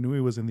was,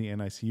 Munanui was in the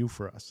NICU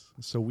for us.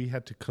 So we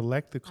had to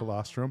collect the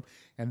colostrum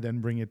and then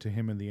bring it to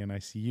him in the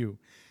NICU.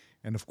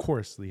 And of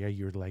course,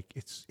 you're like,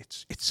 it's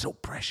so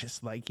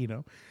precious,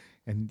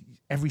 and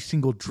every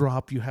single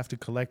drop you have to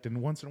collect.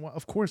 And once in a while,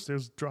 of course,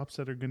 there's drops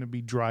that are going to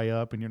be dry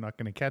up and you're not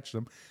going to catch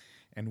them.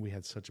 And we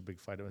had such a big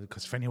fight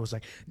because Fenya was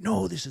like,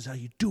 no, this is how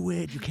you do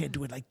it. You can't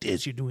do it like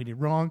this. You're doing it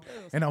wrong.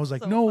 And I was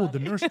like, no, the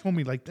nurse told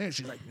me like this.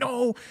 She's like,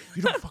 no,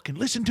 you don't fucking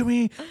listen to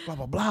me, blah,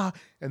 blah, blah.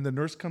 And the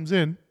nurse comes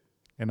in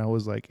and I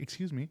was like,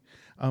 excuse me,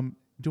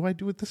 do I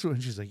do it this way?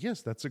 And she's like,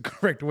 yes, that's the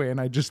correct way.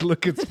 And I just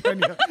look at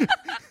Fenya.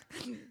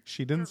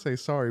 She didn't say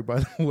sorry,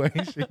 by the way.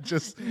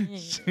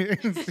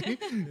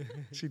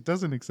 She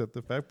doesn't accept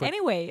the fact. But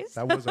anyways,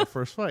 that was our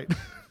first fight.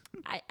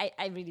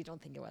 I really don't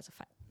think it was a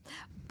fight.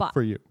 But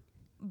for you.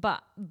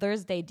 But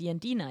Thursday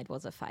D&D night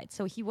was a fight.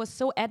 So he was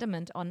so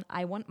adamant on,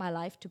 I want my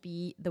life to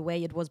be the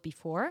way it was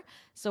before.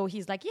 So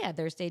he's like, yeah,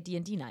 Thursday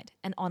D&D night.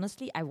 And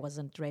honestly, I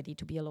wasn't ready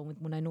to be alone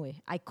with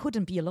Munanui. I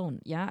couldn't be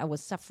alone. Yeah, I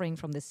was suffering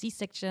from the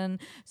C-section,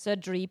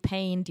 surgery,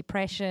 pain,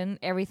 depression,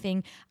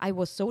 everything. I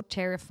was so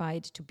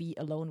terrified to be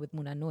alone with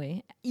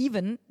Munanui.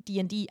 Even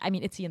D&D, I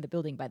mean, it's here in the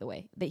building, by the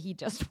way. That he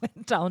just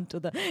went down to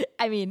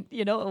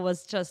it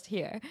was just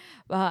here.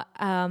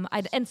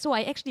 And so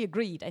I actually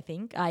agreed, I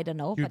think. I don't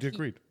know. You did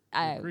agreed.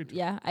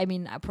 Yeah, I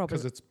mean, I probably.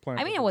 Because it's planned.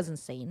 I mean, I was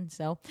insane,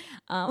 so.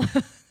 So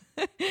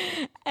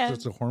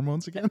it's the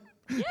hormones again.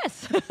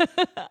 Yes.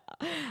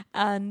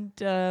 And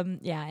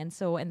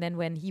and then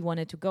when he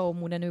wanted to go,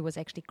 Munanui was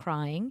actually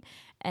crying,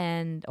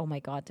 and oh my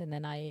god! And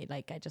then I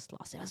just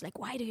lost it. I was like,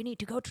 why do you need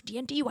to go to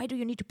D&D? Why do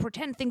you need to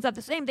pretend things are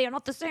the same? They are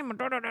not the same.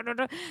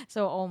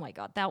 So oh my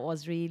god, that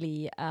was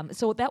really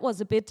so that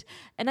was a bit.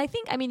 And I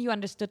think, I mean, you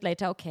understood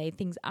later. Okay,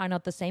 things are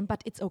not the same,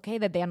 but it's okay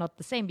that they are not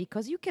the same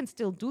because you can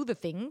still do the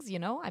things. You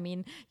know, I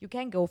mean, you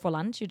can go for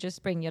lunch. You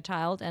just bring your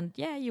child, and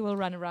you will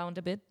run around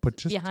a bit But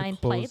just behind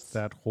to close plates.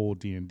 that whole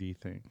D&D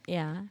thing.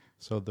 Yeah.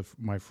 So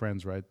my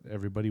friends, right?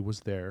 Everybody was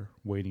there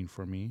waiting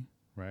for me,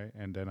 right?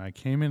 And then I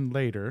came in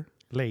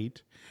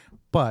late,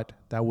 but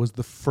that was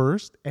the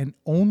first and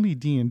only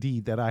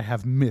D&D that I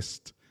have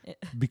missed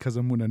because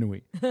of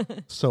Munanui.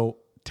 So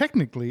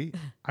technically,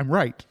 I'm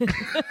right.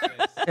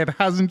 It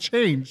hasn't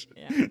changed.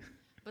 Yeah.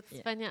 But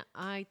Svenja,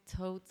 I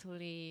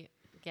totally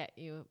get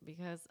you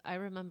because I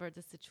remember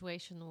the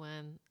situation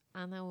when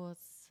Anna was,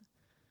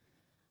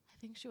 I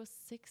think she was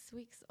 6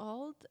 weeks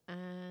old,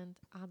 and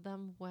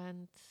Adam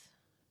went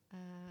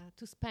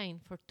to Spain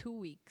for 2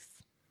 weeks.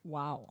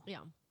 Wow. Yeah.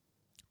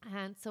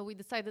 And so we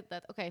decided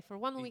that, okay, for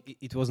 1 week.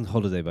 It wasn't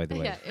holiday, by the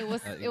way. Yeah, it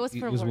was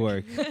for it was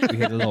work. We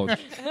had a launch.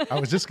 I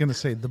was just going to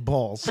say the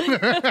balls.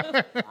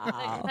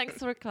 Thanks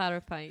for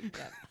clarifying.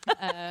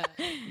 Yeah.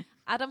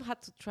 Adam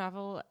had to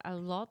travel a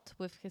lot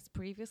with his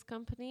previous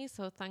company,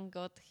 so thank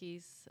God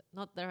he's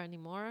not there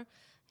anymore.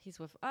 He's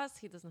with us.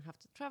 He doesn't have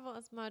to travel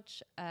as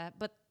much.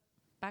 But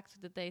back to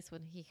the days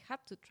when he had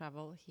to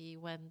travel, he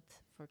went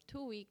for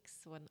 2 weeks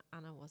when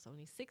Anna was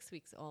only 6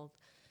 weeks old.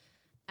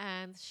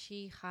 And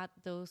she had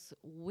those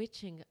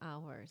witching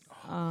hours.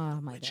 Oh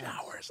my Which god.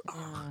 hours?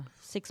 Yeah.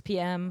 6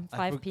 p.m.,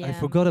 5 p.m. I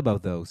forgot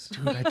about those.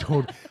 Dude,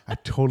 I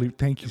totally,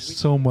 thank you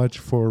so much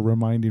for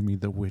reminding me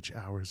the witch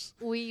hours.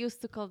 We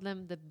used to call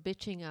them the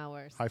bitching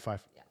hours. High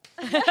five.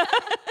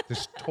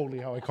 That's totally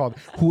how I called it.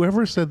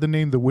 Whoever said the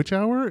name the witch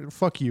hour,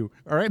 fuck you.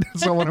 All right?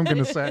 That's all what I'm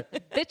going to say.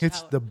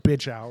 It's hour. the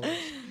bitch hours.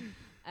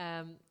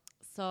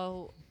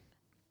 So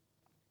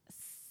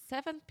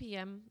 7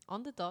 p.m.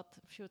 on the dot,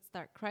 she would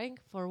start crying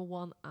for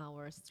 1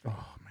 hour straight.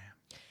 Oh, man.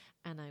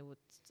 And I would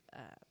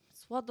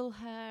swaddle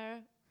her,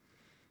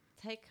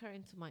 take her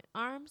into my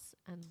arms,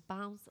 and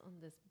bounce on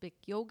this big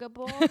yoga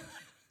ball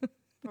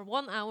for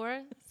 1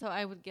 hour. So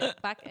I would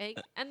get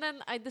backache. And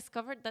then I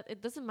discovered that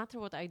it doesn't matter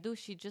what I do.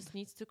 She just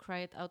needs to cry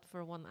it out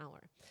for 1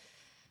 hour.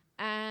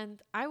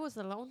 And I was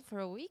alone for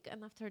a week.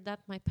 And after that,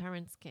 my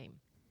parents came.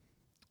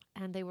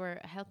 And they were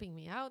helping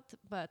me out,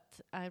 but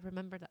I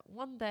remember that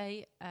one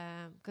day,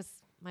 because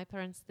my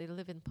parents, they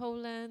live in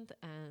Poland,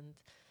 and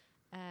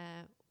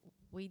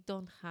we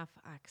don't have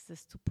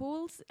access to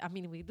pools. I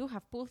mean, we do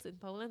have pools in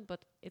Poland,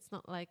 but it's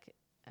not like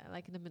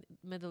in the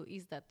Middle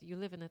East that you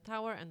live in a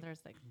tower and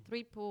there's like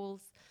 3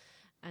 pools,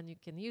 and you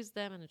can use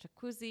them, and a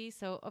jacuzzi.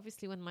 So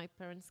obviously, when my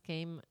parents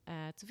came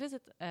to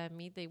visit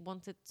me, they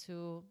wanted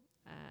to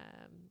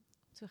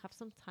have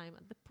some time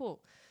at the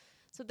pool.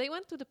 So they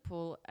went to the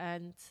pool,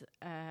 and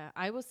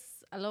I was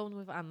alone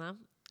with Anna,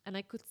 and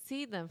I could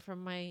see them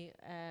from my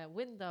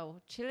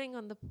window chilling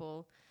on the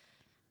pool.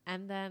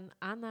 And then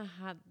Anna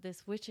had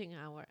this witching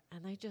hour,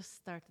 and I just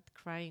started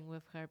crying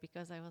with her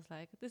because I was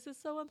like, this is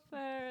so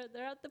unfair.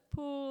 They're at the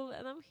pool,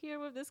 and I'm here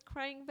with this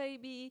crying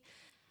baby.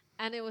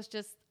 And it was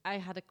just, I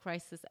had a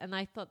crisis, and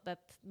I thought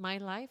that my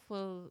life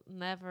will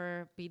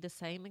never be the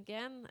same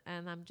again,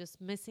 and I'm just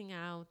missing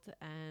out,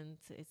 and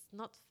it's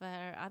not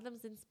fair.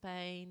 Adam's in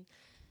Spain.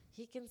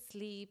 He can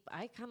sleep,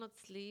 I cannot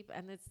sleep,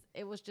 and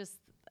it was just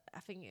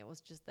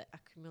the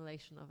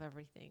accumulation of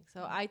everything.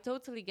 So I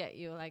totally get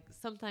you. Like,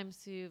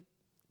 sometimes you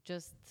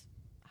just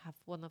have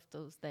one of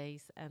those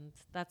days, and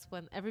that's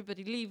when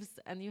everybody leaves,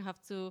 and you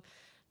have to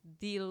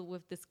deal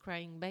with this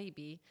crying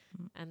baby,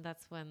 and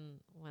that's when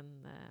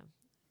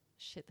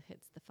shit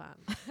hits the fan.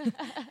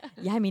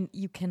 Yeah, I mean,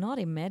 you cannot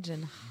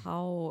imagine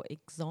how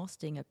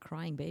exhausting a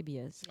crying baby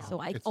is. Yeah.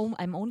 So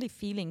I'm only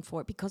feeling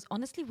for it because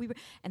honestly,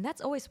 and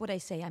that's always what I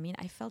say. I mean,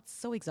 I felt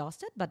so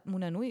exhausted, but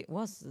Munanui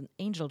was an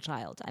angel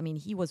child. I mean,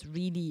 he was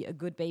really a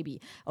good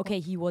baby. Okay,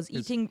 he was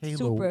eating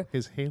super.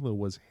 His halo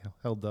was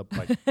held up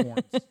by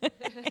horns.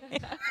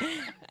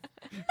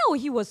 No,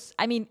 he was,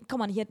 I mean,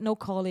 come on, he had no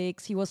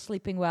colics, he was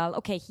sleeping well.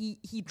 Okay,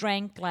 he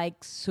drank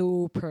like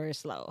super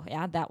slow.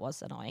 Yeah, that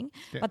was annoying.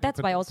 Yeah, but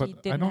that's why also he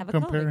didn't have a I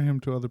don't compare colic. him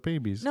to other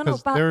babies. No,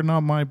 because but they're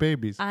not my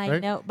babies. I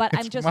right? know, but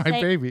it's I'm just my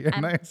saying, baby.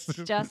 And I'm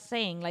just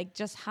saying, like,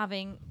 just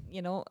having,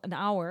 an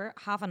hour,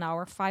 half an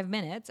hour, 5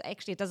 minutes,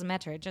 actually it doesn't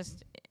matter.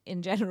 Just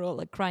in general,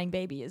 a crying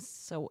baby is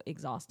so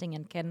exhausting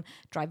and can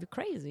drive you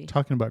crazy.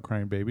 Talking about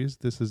crying babies,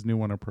 this is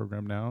new on our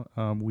program now.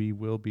 We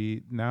will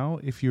be now,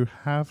 if you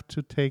have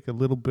to take a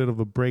little bit of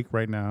a break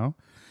right now,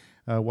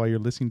 while you're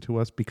listening to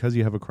us because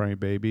you have a crying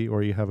baby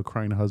or you have a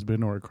crying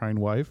husband or a crying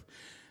wife,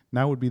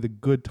 now would be the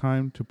good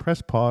time to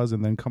press pause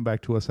and then come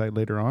back to us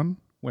later on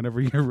whenever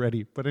you're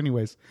ready. But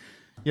anyways,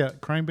 yeah,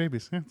 crying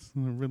babies, it's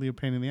really a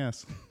pain in the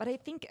ass. But I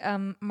think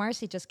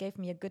Marcy just gave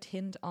me a good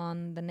hint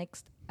on the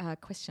next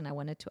question I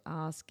wanted to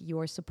ask,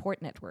 your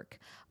support network.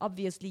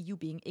 Obviously, you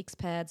being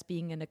expats,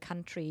 being in a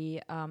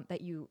country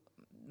that you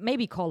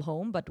maybe call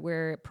home, but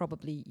where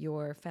probably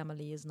your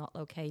family is not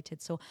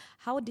located. So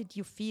how did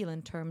you feel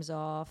in terms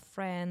of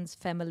friends,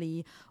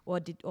 family, or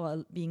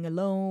being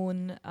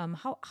alone?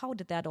 How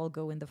did that all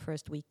go in the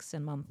first weeks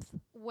and months?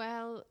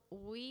 Well,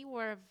 we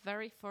were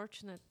very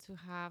fortunate to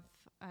have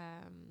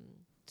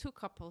two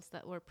couples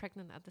that were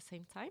pregnant at the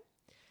same time.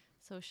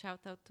 So shout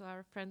out to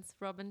our friends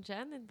Rob and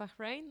Jen in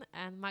Bahrain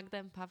and Magda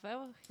and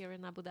Pavel here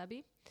in Abu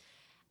Dhabi.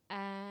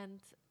 And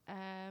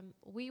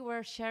we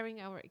were sharing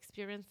our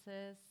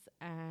experiences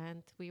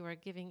and we were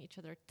giving each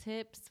other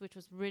tips, which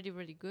was really,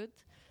 really good.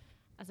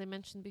 As I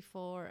mentioned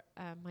before,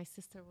 my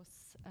sister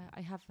was,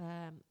 I have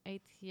an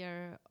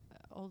 8-year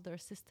older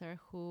sister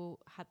who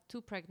had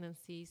 2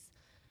 pregnancies,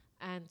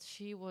 and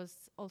she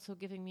was also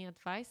giving me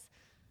advice,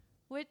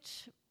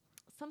 which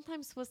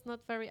sometimes was not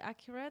very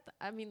accurate.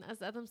 I mean,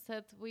 as Adam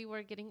said, we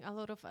were getting a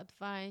lot of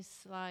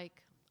advice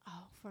like,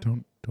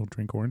 don't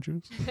drink orange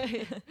juice.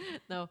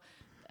 No,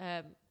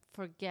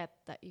 forget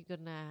that you're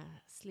gonna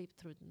sleep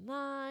through the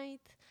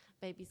night.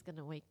 Baby's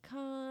gonna wake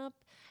up.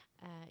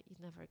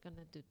 You're never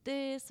gonna do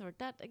this or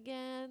that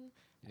again.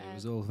 It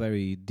was all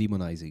very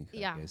demonizing,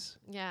 yeah, I guess.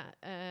 Yeah.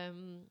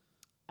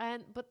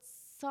 But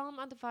some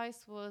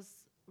advice was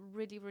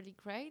really, really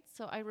great.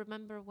 So I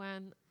remember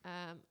when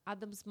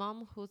Adam's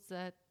mom, who's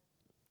a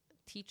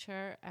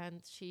teacher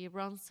and she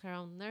runs her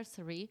own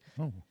nursery.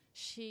 Oh.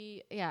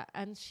 She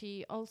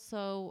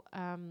also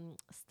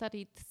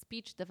studied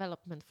speech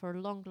development for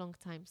a long, long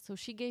time. So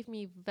she gave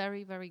me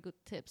very, very good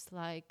tips,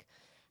 like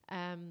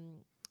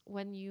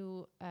when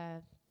you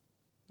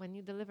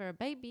deliver a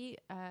baby,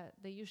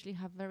 they usually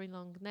have very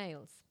long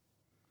nails.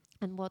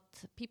 And what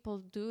people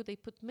do, they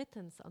put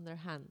mittens on their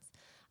hands.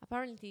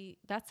 Apparently,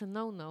 that's a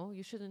no-no.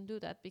 You shouldn't do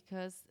that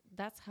because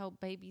that's how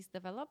babies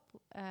develop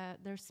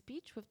their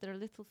speech with their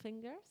little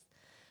fingers.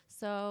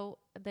 So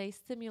they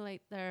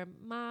stimulate their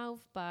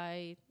mouth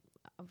by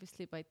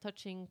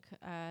touching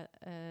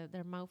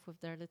their mouth with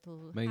their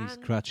little Maybe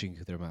hand. scratching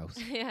their mouths.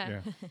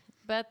 Yeah.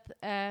 But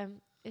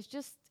it's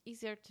just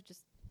easier to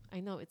just,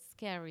 I know it's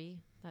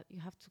scary that you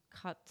have to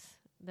cut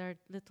their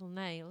little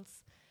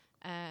nails,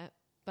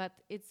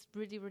 but it's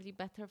really, really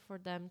better for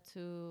them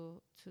to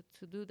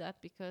do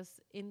that because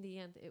in the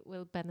end it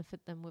will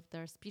benefit them with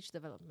their speech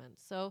development.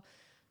 So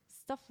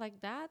stuff like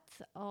that,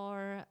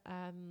 or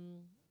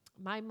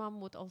my mom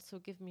would also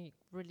give me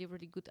really,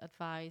 really good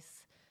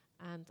advice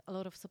and a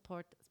lot of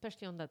support,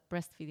 especially on that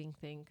breastfeeding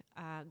thing.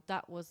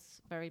 That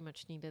was very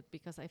much needed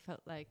because I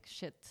felt like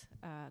shit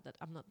that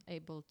I'm not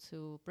able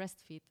to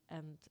breastfeed.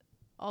 And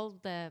all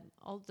the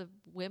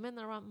women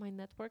around my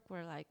network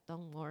were like,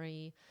 don't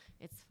worry,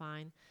 it's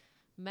fine.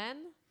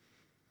 Men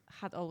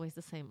had always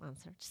the same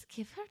answer. Just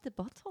give her the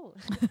bottle.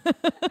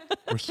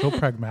 We're so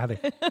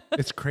pragmatic.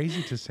 It's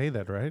crazy to say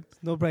that, right?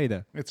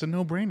 No-brainer. It's a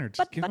no-brainer.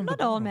 Just give But them not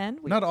the all bottle. men.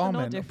 We Not also all know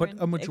men, but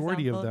different a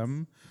majority of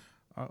examples.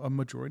 them, a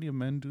majority of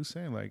men do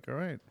say like, all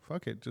right,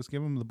 fuck it, just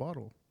give them the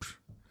bottle.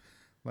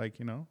 Like,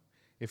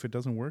 if it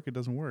doesn't work, it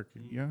doesn't work.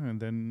 Yeah,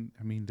 and then,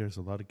 I mean, there's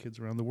a lot of kids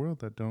around the world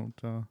that don't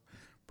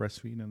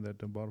breastfeed and that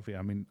don't bottle feed.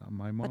 I mean,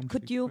 my mom. But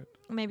could you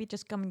maybe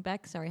just coming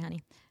back? Sorry,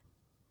 honey.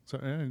 So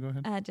go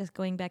ahead. Just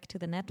going back to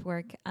the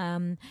network,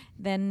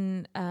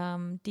 then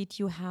did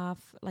you have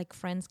like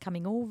friends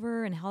coming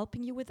over and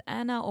helping you with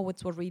Anna, or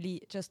what's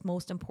really just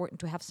most important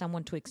to have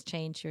someone to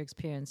exchange your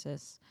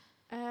experiences?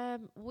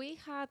 We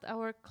had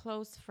our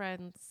close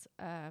friends,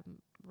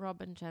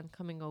 Rob and Jen,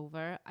 coming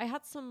over. I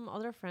had some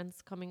other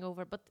friends coming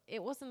over, but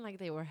it wasn't like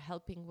they were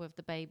helping with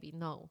the baby.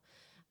 No,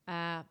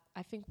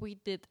 I think we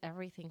did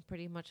everything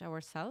pretty much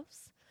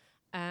ourselves.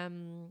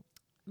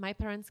 My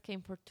parents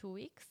came for 2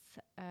 weeks.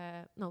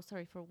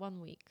 For 1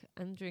 week.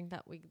 And during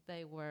that week,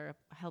 they were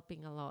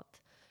helping a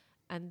lot.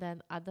 And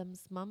then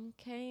Adam's mom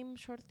came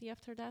shortly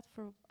after that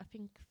for, I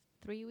think,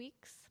 3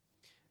 weeks.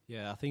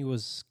 Yeah, I think it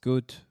was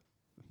good.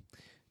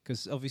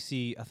 Because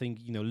obviously, I think,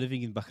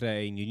 living in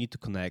Bahrain, you need to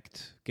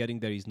connect.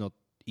 Getting there is not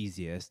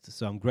easiest.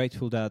 So I'm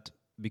grateful that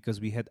because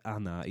we had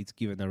Anna, it's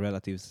given our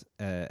relatives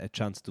a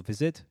chance to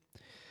visit.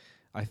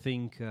 I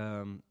think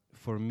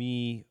for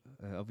me,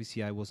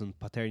 obviously, I was on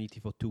paternity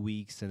for 2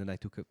 weeks and then I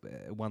took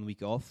 1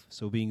 week off.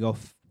 So being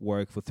off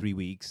work for 3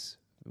 weeks,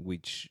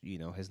 which,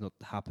 has not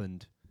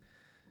happened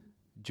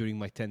during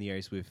my 10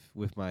 years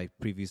with my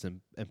previous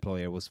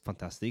employer, was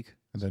fantastic.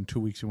 And then 2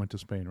 weeks you went to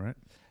Spain, right?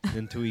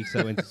 Then 2 weeks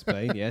I went to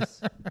Spain,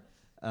 yes.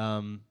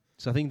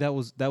 So I think that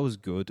was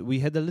good. We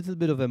had a little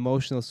bit of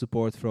emotional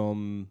support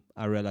from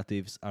our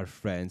relatives, our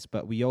friends,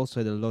 but we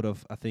also had a lot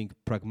of, I think,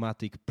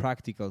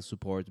 practical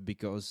support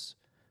because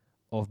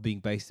of being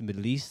based in the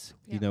Middle East.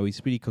 Yeah.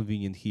 It's pretty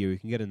convenient here. You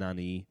can get a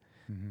nanny.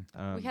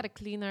 Mm-hmm. We had a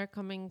cleaner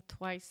coming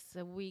twice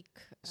a week.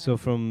 So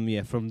from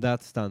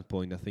that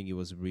standpoint, I think it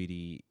was a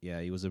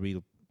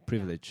real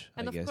privilege.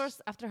 And I guess. of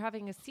course, after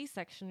having a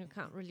C-section, you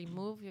can't really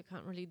move, you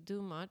can't really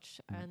do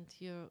much, and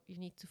you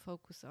need to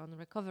focus on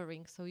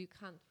recovering. So you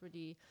can't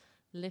really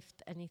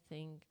lift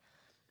anything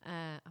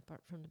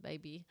apart from the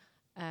baby.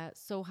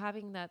 So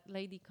having that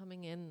lady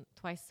coming in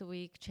twice a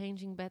week,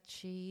 changing bed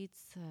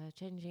sheets,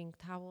 changing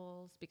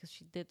towels, because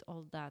she did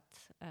all that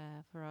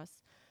for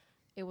us,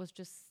 it was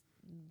just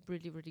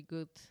really, really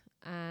good.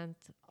 And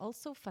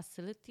also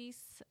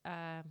facilities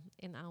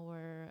in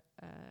our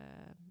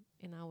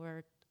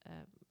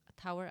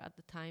tower at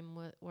the time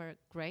were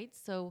great.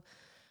 So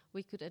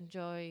we could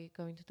enjoy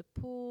going to the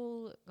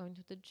pool, going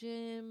to the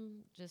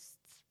gym, just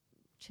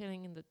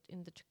chilling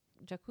in the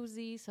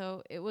jacuzzi.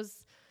 So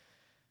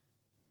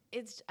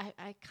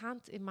I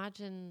can't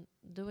imagine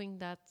doing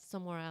that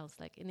somewhere else,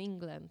 like in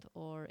England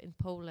or in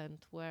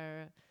Poland,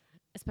 where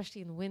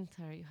especially in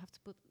winter you have to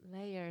put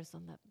layers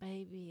on that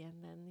baby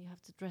and then you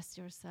have to dress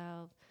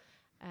yourself.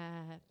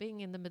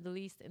 Being in the Middle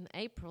East in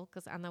April,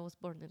 because Anna was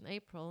born in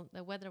April,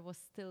 the weather was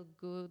still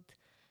good.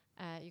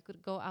 You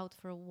could go out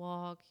for a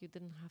walk. You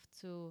didn't have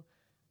to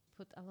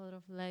put a lot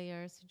of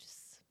layers. You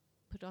just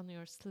put on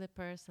your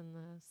slippers and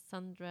a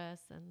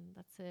sundress and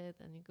that's it.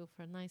 And you go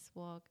for a nice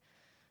walk.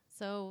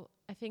 So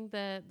I think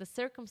the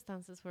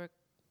circumstances were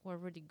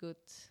really good.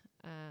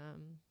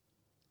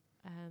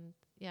 And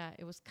yeah,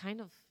 it was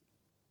kind of,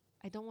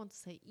 I don't want to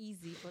say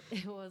easy, but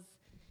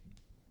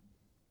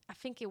I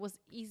think it was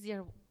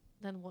easier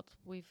than what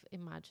we've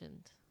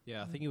imagined.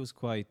 Yeah, I think it was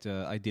quite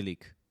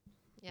idyllic.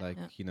 Yeah.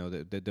 Like, you know,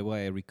 the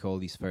way I recall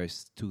these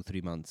first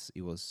 2-3 months,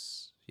 it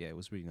was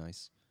really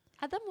nice.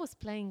 Adam was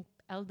playing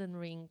Elden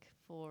Ring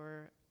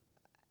for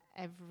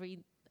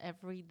every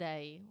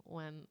day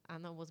when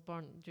Anna was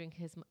born during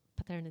his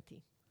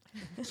paternity.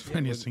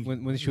 When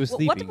she was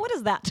sleeping. What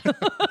is that?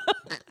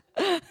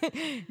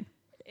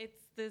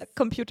 It's this A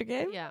computer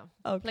game? Yeah,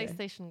 Okay.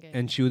 PlayStation game.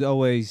 And she would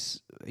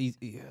always,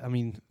 I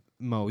mean,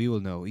 Mo, you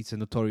will know, it's a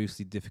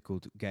notoriously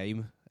difficult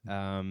game.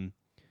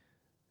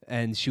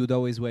 And she would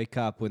always wake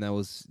up when I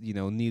was, you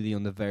know, nearly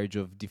on the verge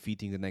of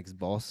defeating the next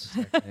boss.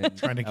 And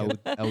Trying to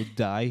I would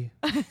die.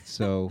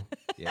 So,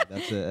 yeah,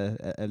 that's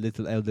a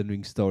little Elden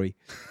Ring story.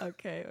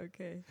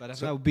 Okay. But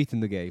I've now beaten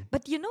the game.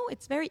 But you know,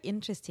 it's very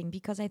interesting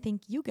because I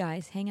think you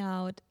guys hang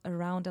out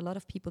around a lot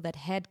of people that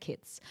had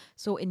kids.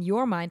 So in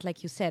your mind,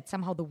 like you said,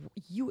 somehow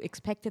you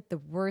expected the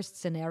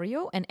worst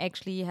scenario and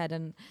actually had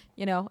and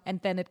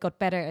then it got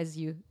better as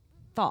you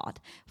thought.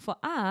 For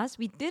us,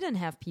 we didn't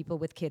have people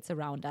with kids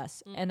around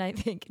us. And I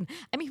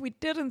mean, we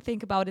didn't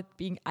think about it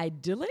being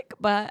idyllic,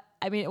 but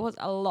I mean, it was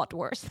a lot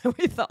worse than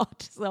we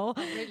thought. So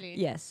Really?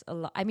 yes, a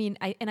lot. I mean,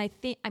 I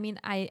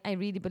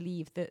really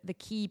believe the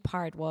key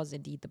part was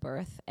indeed the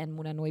birth and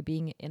Munanoi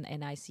being in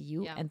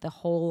ICU and the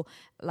whole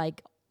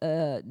like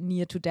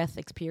near to death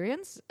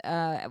experience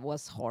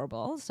was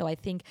horrible. So I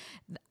think,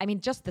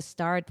 just the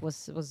start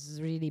was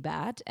really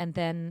bad, and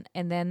then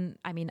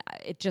I mean,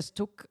 it just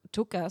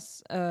took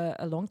us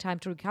a long time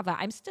to recover.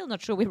 I'm still not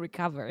sure we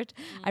recovered.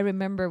 I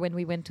remember when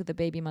we went to the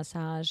baby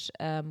massage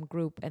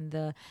group, and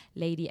the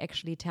lady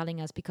actually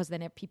telling us, because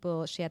then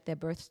people shared their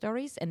birth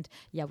stories, and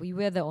we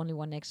were the only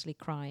one actually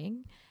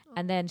crying.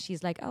 And then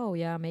she's like, "Oh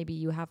yeah, maybe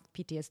you have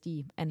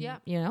PTSD," and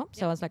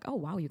So I was like, "Oh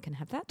wow, you can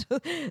have that."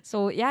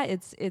 So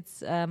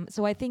it's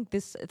so I think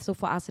so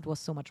for us it was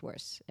so much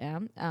worse.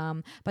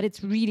 But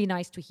it's really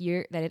nice to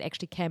hear that it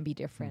actually can be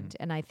different.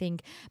 And I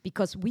think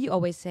because we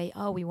always say,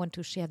 "Oh, we want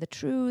to share the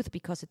truth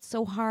because it's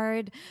so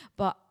hard,"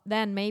 but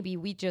then maybe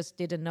we just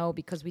didn't know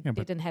because we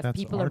didn't have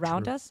people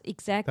around us.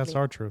 Exactly. That's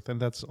our truth, and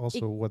that's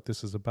also what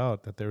this is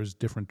about. That there is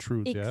different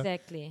truth.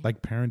 Exactly.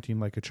 Like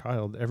parenting like a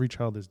child. Every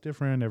child is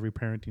different. Every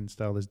parenting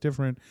style is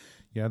different.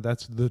 Yeah,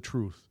 that's the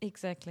truth.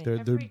 Exactly.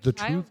 Every the truth.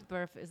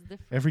 childbirth is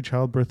different. Every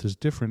childbirth is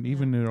different.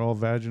 Even they're all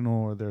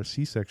vaginal or they're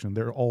C-section.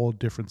 They're all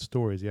different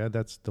stories. Yeah,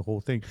 that's the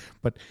whole thing.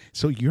 But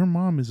so your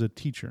mom is a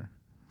teacher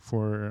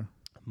for.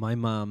 My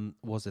mom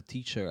was a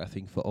teacher, I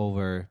think,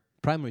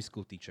 primary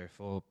school teacher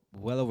for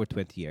well over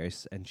 20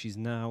 years, and she's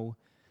now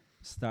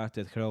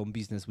started her own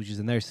business, which is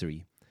a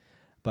nursery.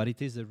 But it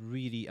is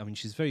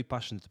she's very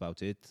passionate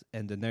about it,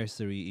 and the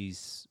nursery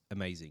is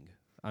amazing.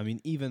 I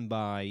mean, even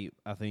by,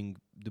 I think,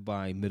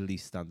 Dubai, Middle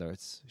East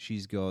standards,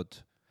 she's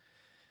got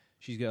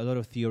a lot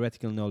of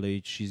theoretical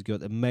knowledge, she's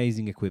got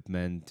amazing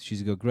equipment,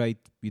 she's got great,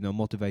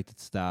 motivated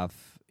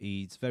staff.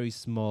 It's very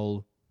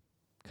small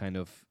kind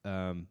of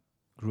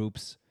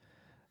groups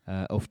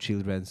of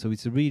children. So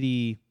it's a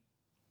really,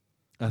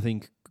 I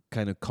think,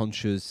 kind of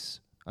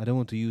conscious, I don't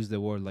want to use the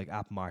word like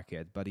app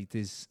market, but it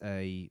is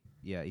a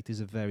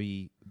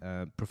very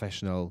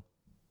professional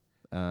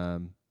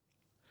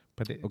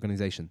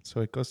organization.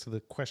 So it goes to the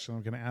question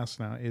I'm going to ask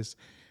now is,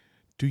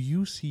 do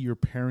you see your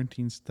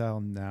parenting style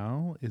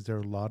now? Is there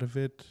a lot of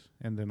it?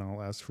 And then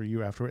I'll ask for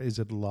you after. Is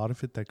it a lot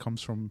of it that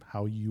comes from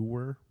how you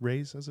were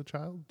raised as a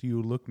child? Do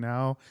you look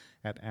now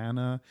at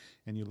Anna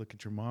and you look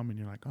at your mom and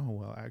you're like, oh,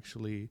 well,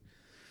 actually,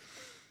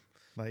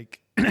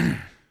 like...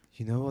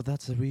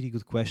 That's a really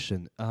good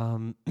question.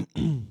 There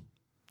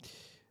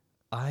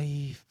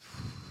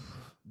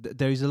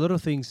is a lot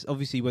of things.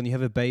 Obviously, when you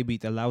have a baby,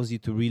 it allows you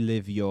to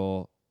relive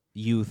your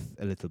youth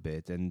a little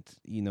bit, and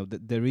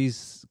there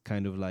is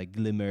kind of like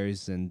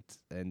glimmers and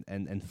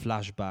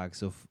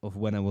flashbacks of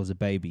when I was a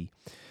baby.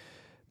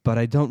 But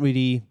I don't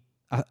really.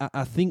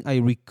 I think I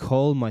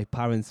recall my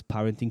parents'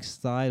 parenting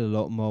style a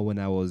lot more when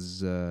I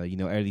was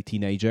early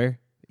teenager.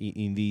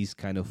 In these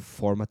kind of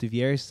formative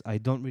years, I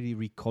don't really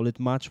recall it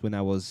much when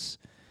I was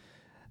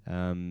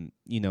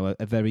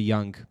a very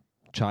young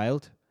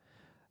child.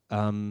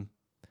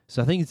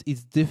 So I think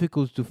it's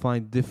difficult to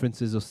find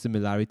differences or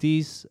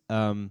similarities.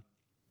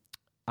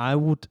 I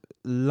would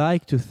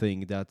like to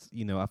think that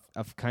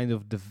I've kind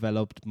of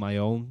developed my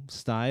own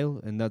style,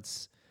 and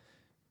that's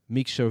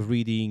mixture of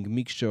reading,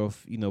 mixture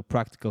of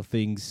practical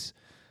things,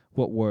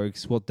 what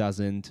works, what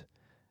doesn't,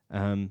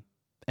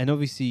 and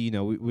obviously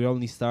we're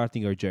only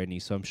starting our journey,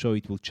 so I'm sure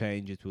it will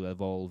change, it will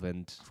evolve,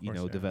 and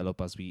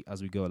develop as we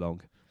go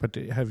along. But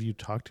have you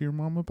talked to your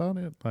mom about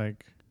it?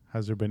 Like,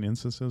 has there been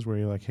instances where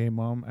you're like, "Hey,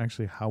 mom,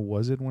 actually, how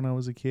was it when I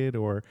was a kid?"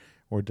 Or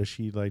does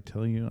she like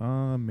tell you,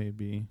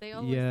 maybe? They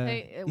always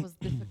say it was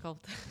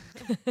difficult.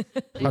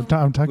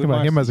 I'm talking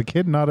about him as a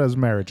kid, not as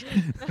marriage.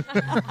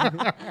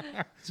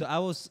 So I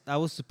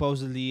was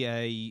supposedly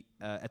a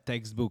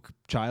textbook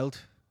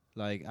child.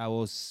 Like, I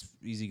was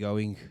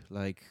easygoing.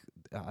 Like,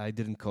 I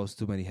didn't cause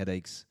too many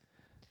headaches.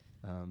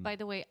 By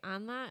the way,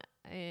 Anna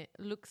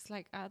looks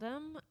like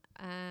Adam,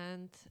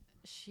 and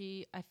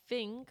I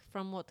think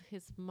from what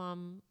his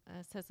mom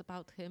says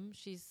about him,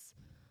 she's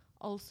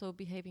also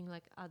behaving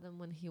like Adam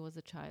when he was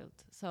a child.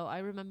 So I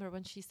remember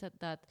when she said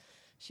that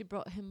she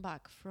brought him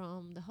back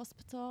from the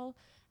hospital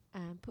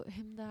and put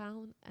him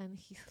down, and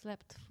he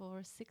slept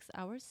for 6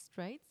 hours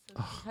straight.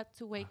 So she had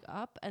to wake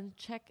up and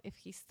check if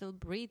he's still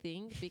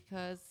breathing,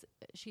 because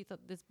she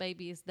thought this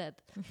baby is dead.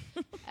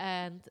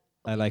 And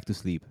I like to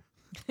sleep.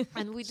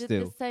 And we did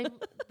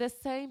the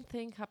same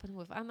thing happened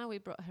with Anna. We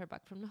brought her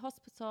back from the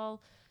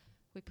hospital.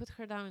 We put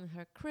her down in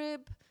her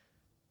crib.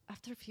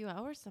 After a few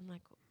hours, I'm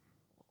like,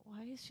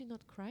 why is she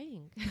not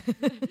crying?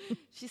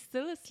 She's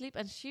still asleep,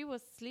 and she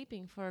was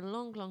sleeping for a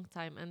long, long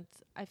time. And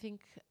I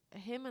think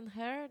him and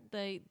her,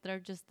 they're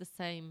just the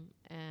same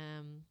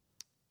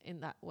in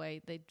that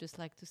way. They just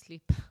like to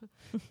sleep.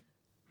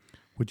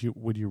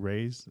 Would you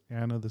raise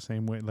Anna the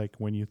same way? Like,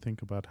 when you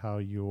think about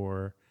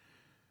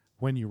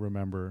when you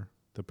remember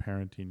the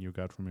parenting you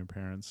got from your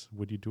parents,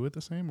 would you do it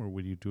the same, or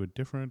would you do it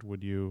different?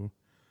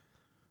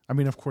 I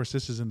mean, of course,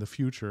 this is in the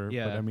future,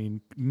 but I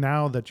mean,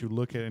 now that you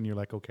look at it and you're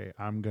like, okay,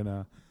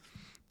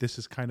 this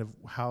is kind of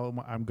how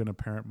I'm going to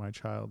parent my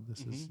child.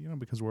 This is,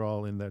 because we're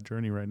all in that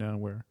journey right now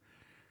where.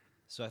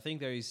 So I think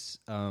there is,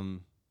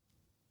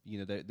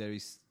 there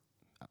is,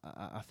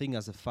 I think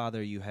as a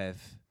father, you have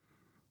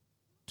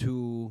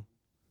two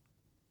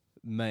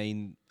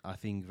main, I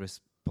think,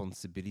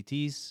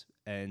 responsibilities,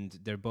 and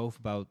they're both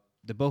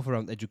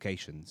around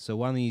education. So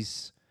one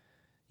is,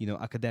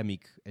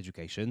 academic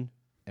education.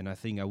 And I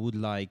think I would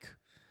like,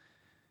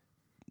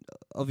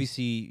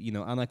 obviously,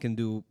 Anna can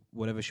do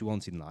whatever she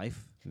wants in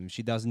life.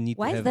 She doesn't need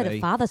Why to is that a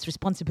father's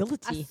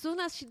responsibility? As soon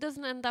as she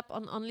doesn't end up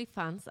on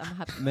OnlyFans, I'm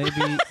happy.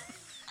 Maybe.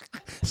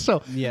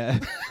 So. Yeah.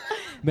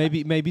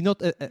 Maybe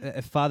not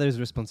a father's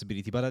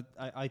responsibility, but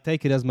I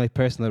take it as my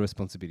personal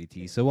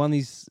responsibility. So one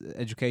is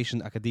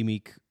education,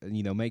 academic,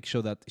 make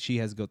sure that she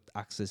has got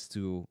access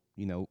to,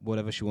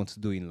 whatever she wants to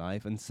do in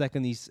life. And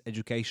second is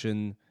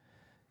education,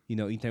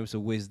 in terms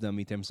of wisdom,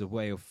 in terms of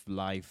way of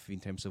life, in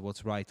terms of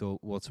what's right or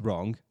what's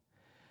wrong.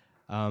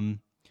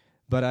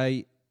 But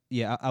I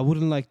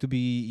wouldn't like to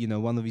be,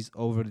 one of these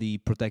overly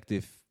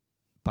protective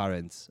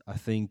parents. I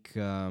think,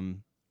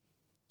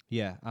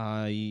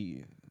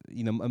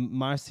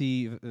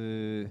 Marcy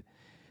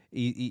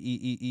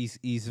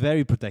is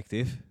very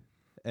protective,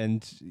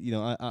 and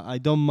I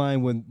don't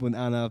mind when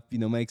Anna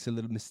makes a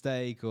little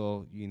mistake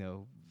or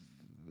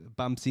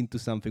bumps into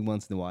something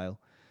once in a while.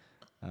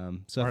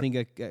 So I think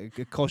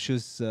a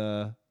cautious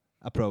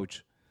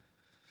approach.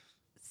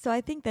 So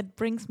I think that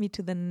brings me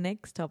to the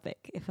next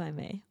topic, if I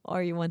may.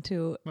 Or you want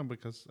to... No,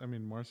 because, I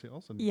mean, Marcy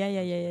also needs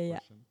Yeah.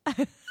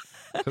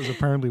 Because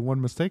apparently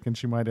one mistake and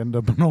she might end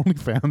up on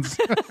OnlyFans.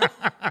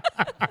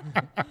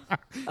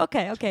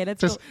 Okay,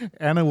 let's just go.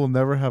 Anna will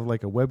never have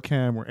like a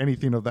webcam or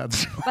anything of that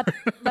sort.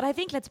 But I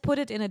think let's put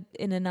it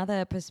in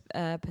another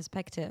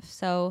perspective.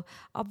 So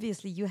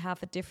obviously you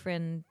have a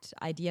different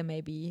idea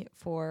maybe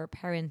for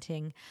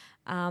parenting.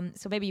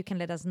 So maybe you can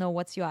let us know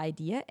what's your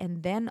idea,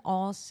 and then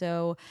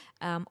also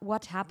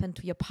what happened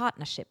to your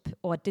partnership,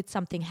 or did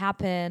something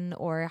happen,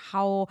 or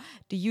how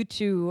do you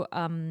two,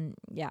 as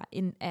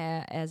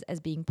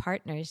being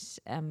partners,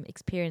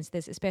 experience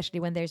this,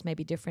 especially when there's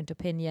maybe different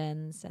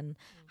opinions, and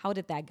how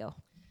did that go?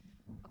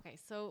 Okay,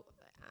 so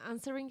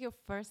answering your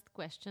first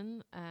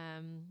question,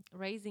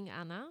 raising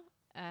Anna,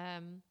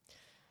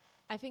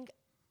 I think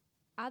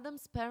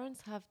Adam's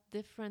parents have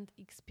different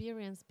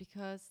experience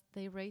because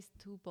they raised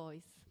two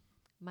boys.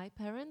 My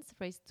parents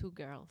raised two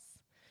girls.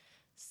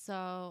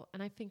 So,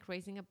 and I think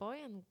raising a boy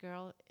and a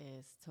girl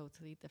is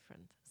totally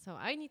different. So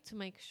I need to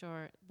make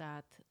sure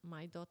that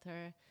my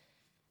daughter,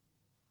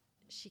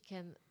 she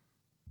can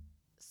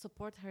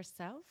support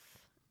herself.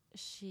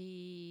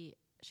 She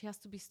has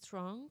to be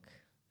strong.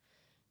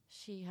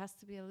 She has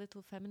to be a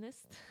little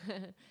feminist.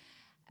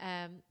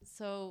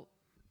 So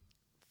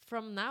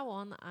from now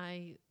on,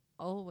 I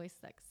always,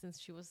 since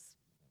she was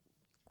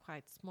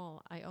quite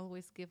small, I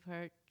always give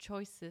her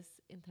choices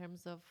in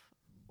terms of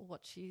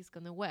what she's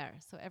gonna wear.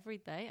 So every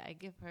day I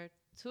give her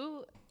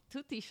two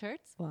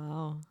t-shirts.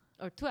 Wow.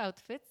 Or two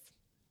outfits.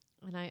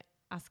 and I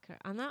ask her,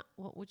 Anna,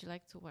 what would you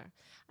like to wear?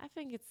 I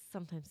think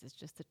sometimes it's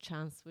just a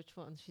chance which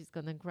one she's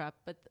gonna grab,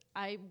 but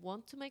I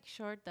want to make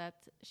sure that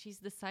she's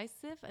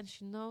decisive and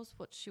she knows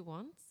what she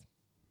wants.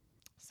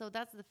 So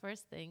that's the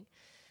first thing.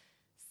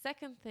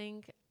 Second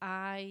thing,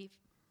 I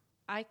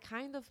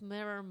kind of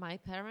mirror my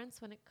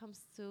parents when it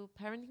comes to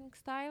parenting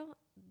style.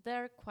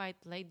 They're quite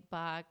laid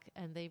back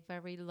and they're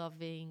very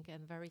loving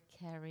and very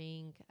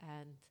caring.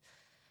 And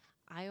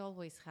I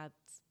always had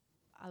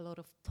a lot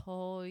of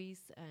toys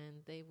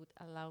and they would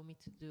allow me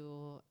to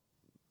do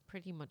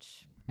pretty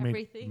much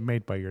everything.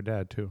 Made by your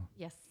dad too.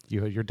 Yes.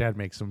 Your dad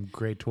makes some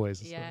great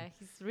toys. Yeah,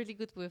 he's really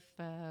good with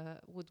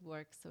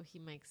woodwork, so he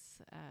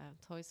makes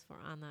toys for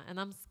Anna. And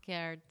I'm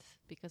scared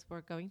because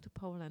we're going to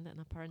Poland,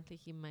 and apparently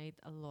he made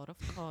a lot of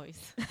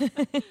toys.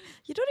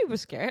 You don't even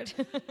scared.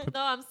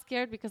 No, I'm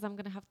scared because I'm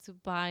gonna have to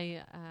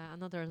buy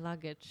another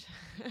luggage.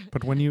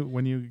 But when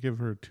you give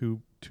her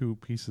two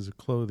pieces of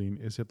clothing,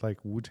 is it like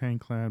Wu-Tang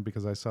Clan?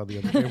 Because I saw the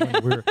other day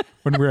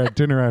when we were at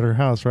dinner at her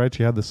house, right?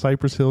 She had the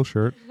Cypress Hill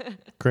shirt,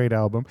 great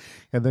album,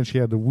 and then she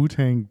had the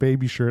Wu-Tang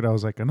Baby shirt. I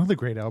was like, another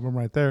great album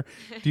right there.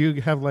 Do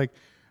you have like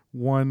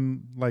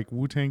one like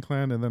Wu-Tang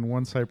Clan and then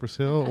one Cypress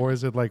Hill, or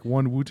is it like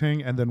one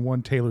Wu-Tang and then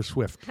one Taylor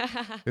Swift?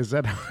 Is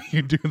that how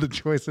you do the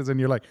choices? And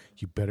you're like,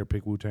 you better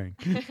pick Wu-Tang.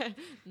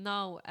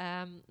 No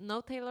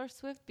Taylor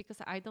Swift because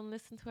I don't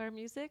listen to her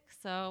music.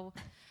 So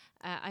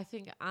I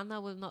think Anna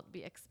will not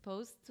be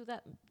exposed to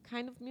that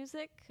kind of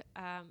music.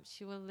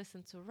 She will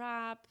listen to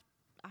rap,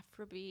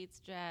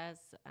 Afrobeats, jazz,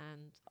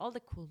 and all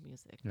the cool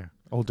music. Yeah,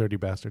 old dirty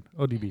bastard,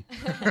 ODB.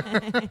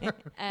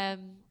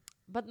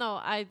 But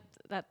no,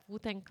 that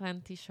Wu-Tang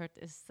Clan T-shirt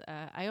is.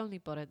 I only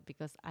bought it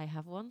because I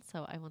have one,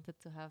 so I wanted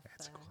to have.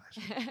 That's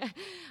cool.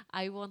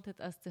 I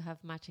wanted us to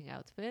have matching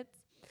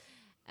outfits,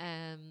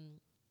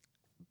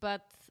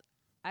 but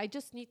I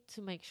just need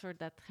to make sure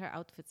that her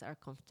outfits are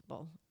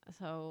comfortable.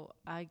 So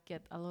I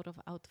get a lot of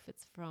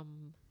outfits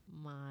from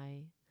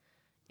my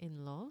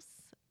in-laws,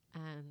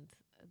 and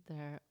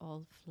they're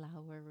all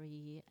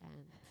flowery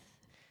and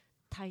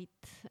tight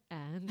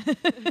and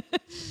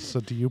So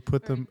do you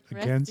put them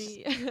against?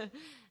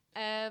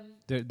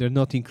 They're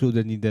not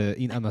included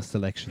in Anna's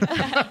selection.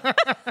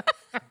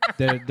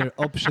 they're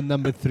option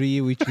number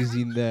 3, which is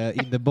in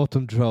the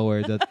bottom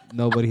drawer that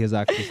nobody has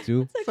access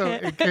to. So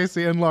in case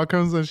the in-law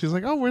comes and she's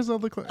like, "Oh, where's all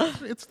the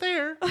clothes?" It's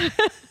there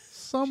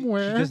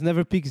somewhere. She just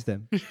never picks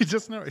them. She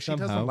just never. She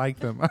Somehow. doesn't like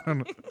them. I don't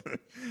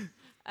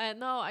know.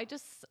 No,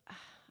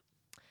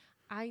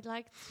 I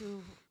like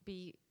to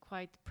be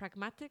quite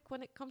pragmatic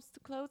when it comes to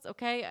clothes.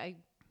 Okay, I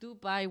do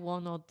buy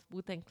one odd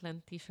Wu-Tang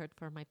Clan T-shirt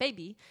for my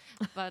baby,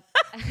 but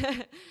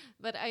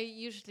but I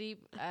usually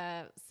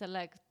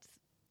select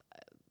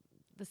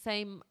the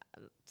same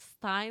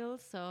style,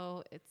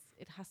 so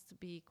it has to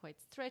be quite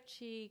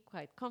stretchy,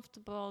 quite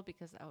comfortable,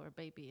 because our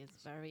baby is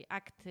very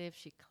active.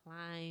 She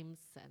climbs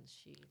and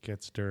she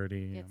Gets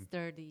dirty. gets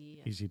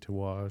dirty. Easy to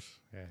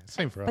wash. Yeah,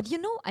 same for us. But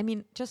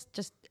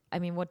I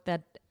mean, what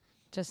that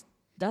just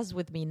does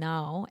with me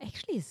now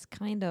actually is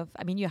kind of,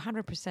 you're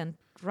 100%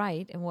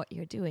 right in what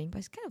you're doing, but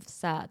it's kind of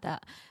sad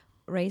that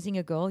raising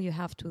a girl, you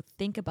have to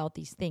think about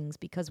these things,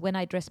 because when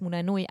I dress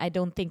Munanui, I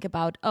don't think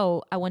about,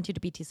 oh, I want you to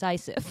be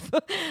decisive.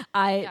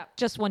 I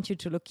just want you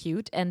to look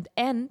cute. And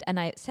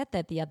I said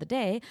that the other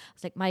day. I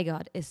was like, my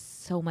God, is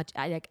so much.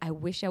 I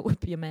wish I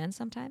would be a man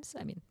sometimes.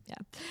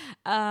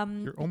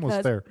 You're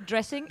almost there.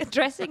 Dressing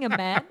a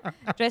man,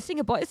 dressing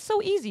a boy, it's so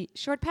easy.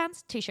 Short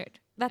pants, T-shirt.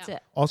 That's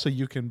it. Also,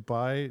 you can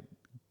buy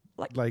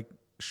like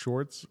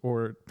shorts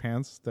or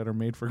pants that are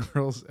made for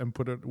girls and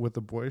put it with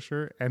a boy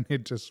shirt, and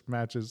it just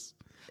matches.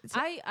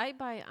 I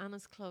buy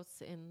Anna's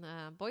clothes in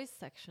boys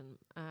section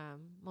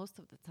most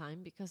of the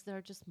time, because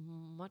they're just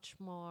much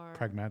more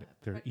Pragmatic.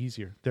 They're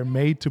easier. They're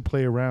made to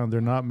play around. They're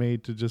not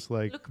made to just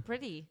like look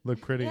pretty.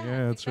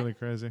 Yeah, it's really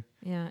crazy.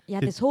 Yeah.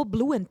 This whole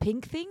blue and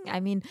pink thing.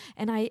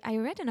 And I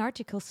read an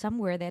article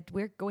somewhere that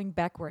we're going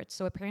backwards.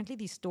 So apparently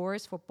these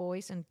stores for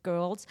boys and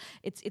girls,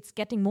 it's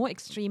getting more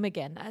extreme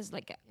again. I was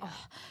like,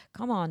 oh,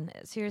 come on,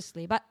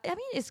 seriously. But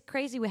it's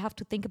crazy. We have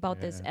to think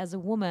about this as a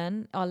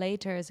woman, or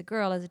later as a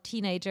girl, as a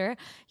teenager.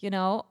 You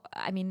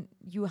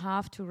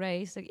have to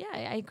raise.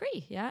 I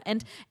agree. Yeah,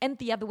 and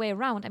the other way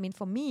around.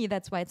 For me,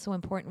 that's why it's so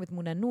important with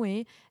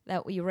Munanui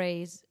that we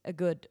raise a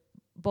good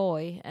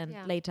boy and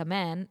later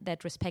man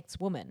that respects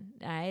women,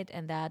 right?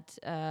 And that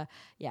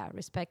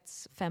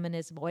respects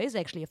feminism, or is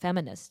actually a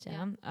feminist.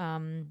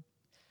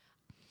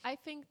 I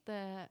think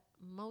the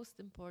most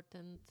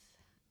important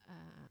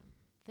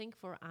thing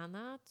for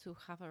Anna to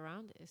have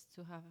around is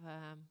to have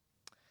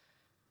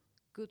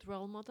good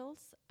role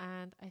models,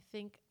 and I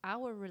think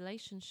our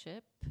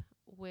relationship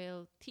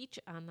will teach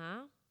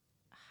Anna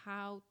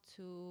how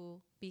to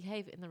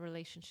behave in a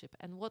relationship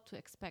and what to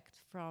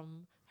expect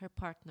from her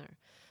partner.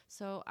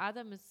 So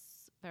Adam is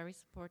very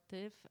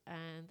supportive,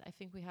 and I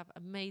think we have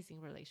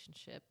amazing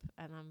relationship,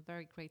 and I'm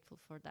very grateful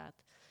for that.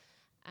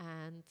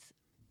 And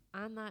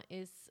Anna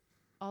is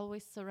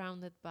always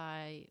surrounded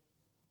by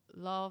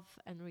love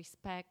and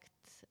respect,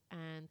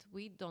 and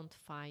we don't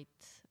fight,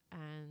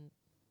 and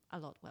a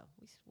lot. Well,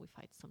 we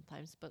fight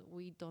sometimes, but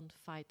we don't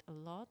fight a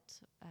lot.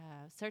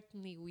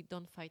 Certainly, we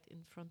don't fight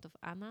in front of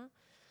Anna.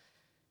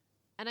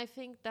 And I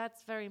think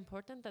that's very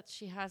important that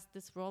she has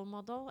this role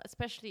model,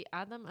 especially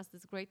Adam as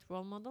this great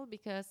role model,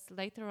 because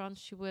later on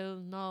she will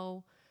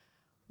know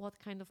what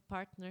kind of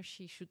partner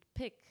she should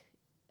pick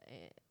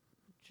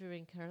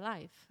during her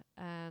life.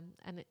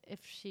 And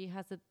if she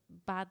has a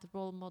bad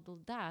role model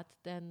dad,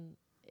 then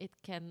it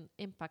can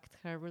impact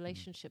her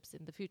relationships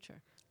in the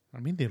future. I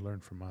mean, they learn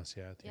from us,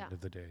 at the end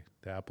of the day.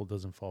 The apple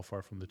doesn't fall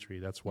far from the tree.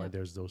 That's why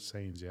there's those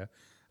sayings,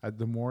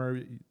 the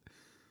more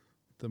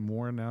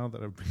now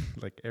that I've been,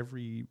 like,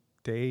 every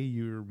day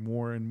you're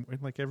more, and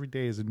like every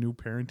day is a new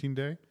parenting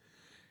day.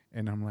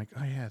 And I'm like,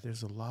 oh, yeah,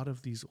 there's a lot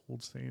of these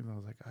old sayings. I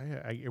was like,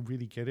 I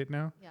really get it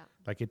now. Yeah.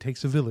 Like, it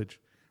takes a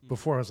village.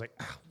 Before I was like,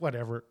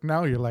 whatever.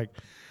 Now you're like,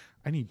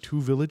 I need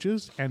 2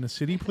 villages and a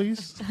city,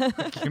 please.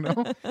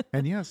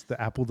 And yes,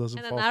 the apple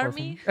doesn't fall far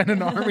from. And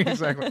an army,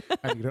 exactly.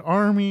 I need an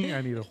army.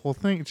 I need a whole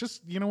thing. It's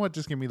just, you know what?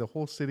 Just give me the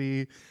whole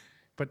city.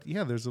 But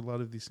yeah, there's a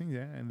lot of these things,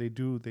 and they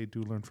do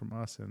learn from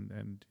us,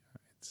 and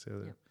it's.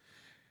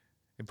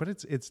 But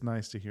it's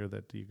nice to hear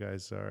that you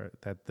guys are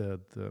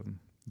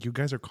you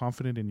guys are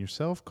confident in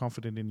yourself,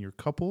 confident in your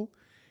couple,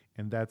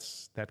 and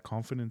that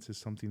confidence is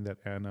something that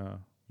Anna,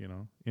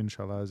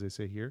 inshallah, as they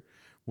say here,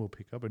 will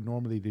pick up. And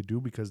normally they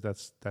do, because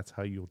that's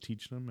how you'll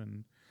teach them.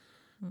 And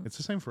it's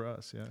the same for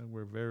us. Yeah,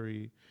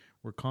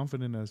 we're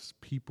confident as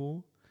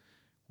people.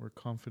 We're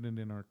confident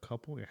in our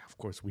couple. Yeah, of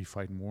course, we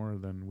fight more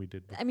than we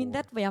did before. I mean,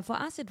 for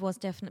us it was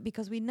definitely,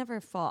 because we never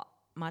fought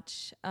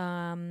much,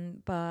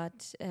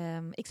 but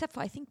except for,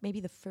 I think, maybe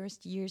the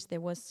first years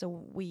there was, so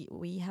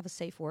we have a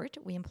safe word.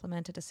 We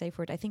implemented a safe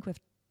word. I think we've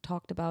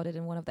talked about it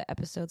in one of the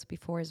episodes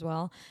before as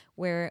well,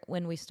 where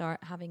when we start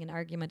having an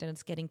argument and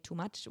it's getting too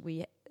much,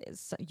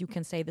 you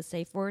can say the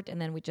safe word, and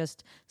then we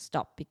just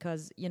stop,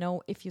 because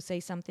if you say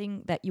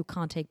something that you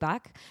can't take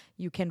back,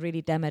 you can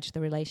really damage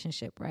the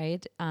relationship,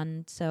 right?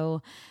 And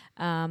so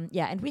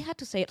and we had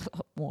to say it a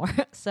lot more.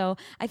 So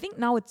I think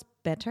now it's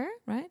better,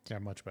 right? Yeah,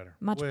 much better.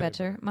 Much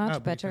better.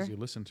 Because you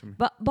listen to me.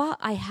 But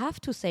I have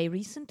to say,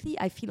 recently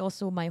I feel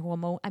also my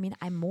hormone, I mean,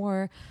 I'm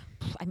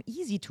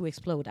easy to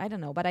explode. I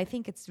don't know, but I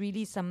think it's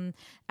really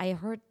I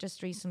heard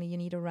just recently you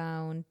need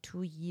around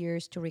 2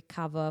 years to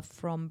recover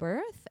from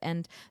birth,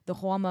 and the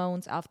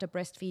hormones after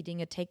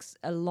breastfeeding, it takes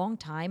a long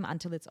time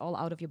until it's all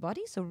out of your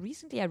body. So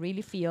recently I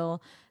really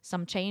feel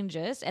some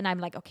changes, and I'm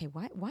like, okay,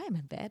 why am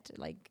I that,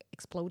 like,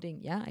 exploding?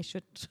 Yeah, I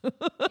should.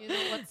 You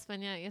know what,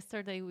 Svenja?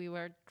 Yesterday we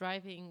were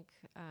driving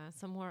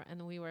somewhere,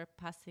 and we were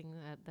passing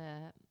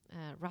the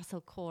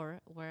Russell Core,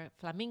 where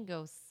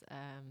flamingos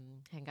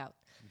hang out.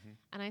 Mm-hmm.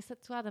 And I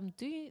said to Adam,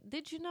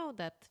 did you know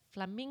that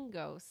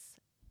flamingos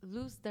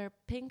lose their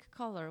pink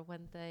color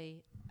when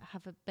they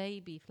have a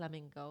baby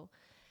flamingo?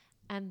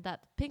 And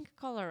that pink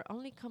color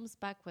only comes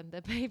back when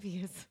the baby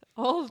is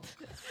old.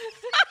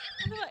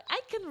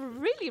 I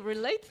can really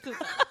relate to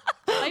that.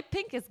 My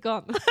pink is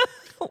gone.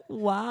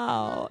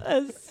 Wow,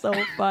 that's so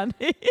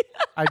funny.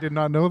 I did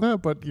not know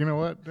that, but you know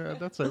what?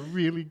 That's a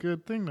really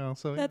good thing now.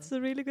 So that's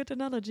a really good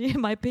analogy.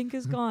 My pink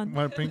is gone.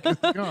 My pink is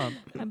gone.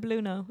 I'm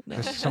blue now.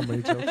 No.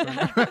 Somebody tells me.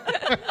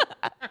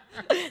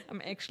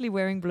 I'm actually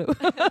wearing blue.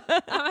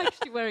 I'm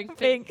actually wearing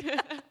pink.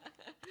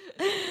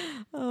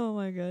 Oh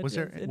my God.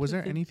 Was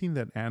there anything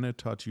that Anna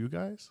taught you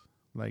guys?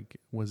 Like,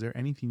 was there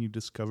anything you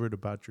discovered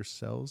about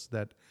yourselves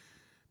that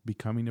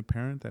becoming a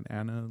parent that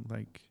Anna,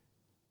 like,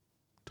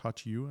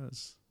 taught you,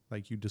 as,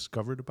 like, you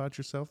discovered about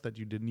yourself that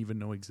you didn't even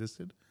know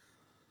existed?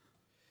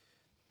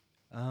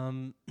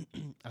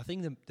 I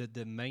think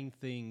the main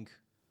thing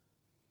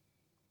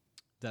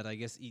that I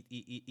guess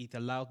it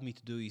allowed me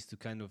to do is to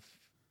kind of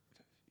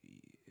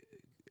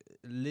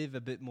live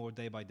a bit more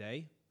day by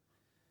day,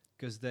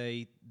 because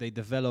they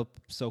develop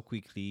so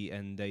quickly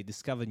and they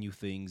discover new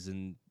things.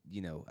 And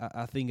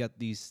I think at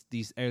these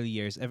early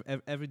years,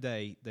 every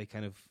day they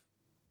kind of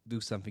do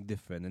something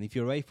different. And if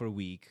you're away for a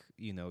week,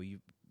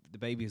 the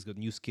baby has got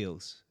new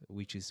skills,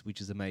 which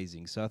is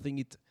amazing. So I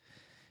think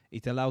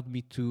it allowed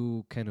me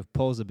to kind of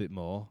pause a bit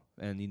more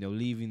and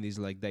leave in these,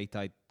 like,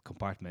 day-tight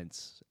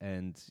compartments,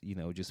 and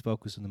just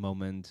focus on the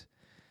moment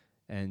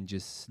and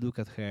just look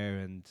at her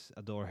and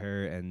adore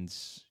her, and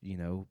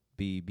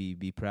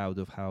be proud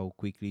of how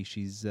quickly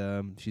she's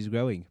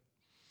growing.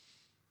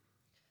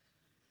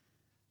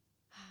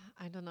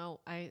 I don't know.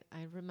 I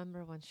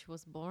remember when she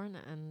was born,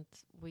 and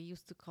we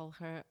used to call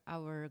her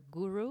our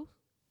guru.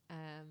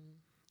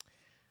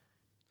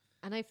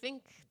 And I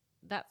think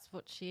that's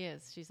what she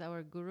is. She's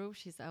our guru.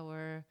 She's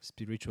our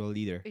spiritual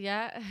leader.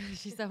 Yeah,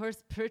 she's our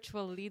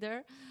spiritual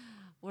leader.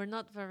 We're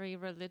not very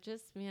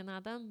religious, me and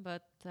Adam,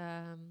 but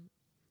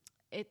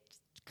it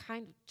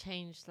kind of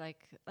changed.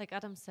 Like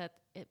Adam said,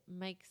 it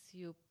makes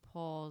you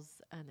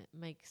pause, and it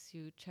makes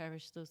you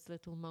cherish those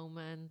little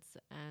moments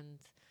and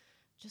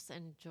just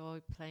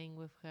enjoy playing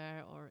with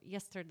her. Or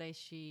yesterday,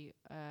 she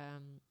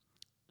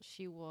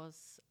she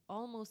was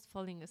almost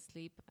falling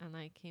asleep, and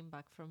I came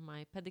back from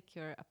my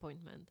pedicure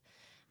appointment.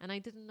 And I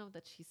didn't know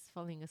that she's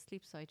falling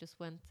asleep, so I just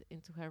went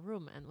into her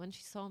room. And when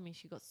she saw me,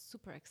 she got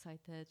super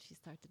excited. She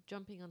started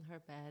jumping on her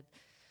bed.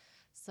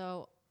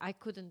 So I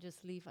couldn't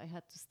just leave. I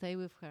had to stay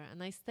with her.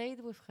 And I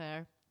stayed with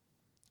her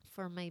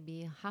for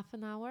maybe half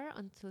an hour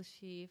until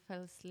she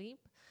fell asleep.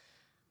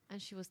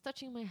 And she was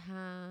touching my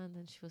hand,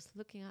 and she was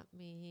looking at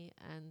me.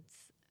 And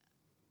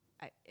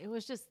it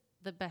was just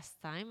the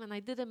best time. And I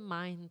didn't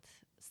mind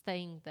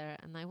staying there.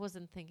 And I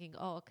wasn't thinking,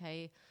 oh,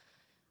 okay,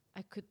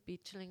 I could be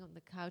chilling on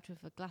the couch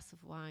with a glass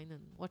of wine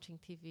and watching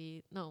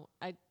TV. No,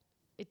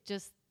 it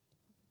just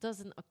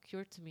doesn't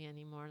occur to me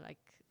anymore. Like,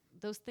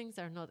 those things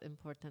are not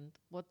important.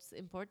 What's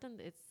important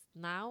is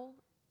now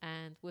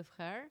and with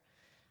her.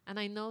 And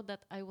I know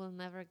that I will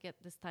never get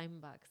this time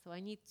back. So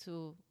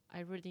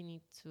I really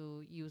need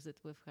to use it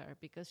with her,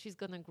 because she's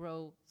going to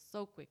grow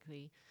so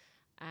quickly.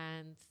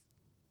 And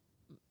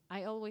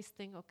I always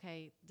think,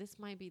 okay, this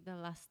might be the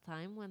last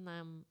time when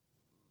I'm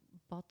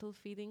bottle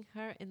feeding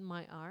her in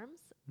my arms.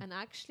 And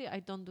actually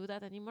I don't do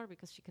that anymore,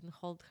 because she can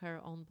hold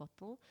her own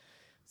bottle.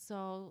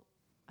 So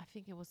I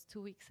think it was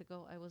 2 weeks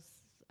ago I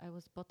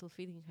was bottle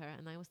feeding her,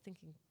 and I was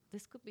thinking,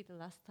 this could be the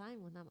last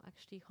time when I'm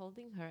actually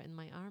holding her in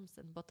my arms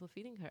and bottle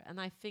feeding her. And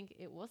I think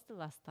it was the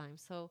last time.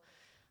 So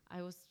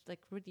I was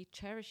like really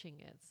cherishing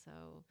it.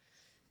 So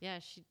yeah,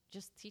 she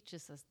just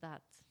teaches us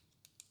that.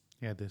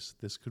 Yeah,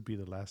 this could be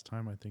the last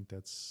time. I think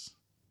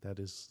that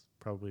is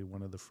probably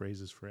one of the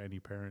phrases for any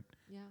parent.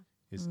 Yeah.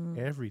 Is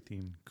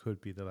everything could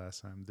be the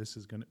last time.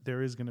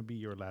 There is gonna be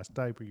your last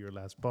diaper, your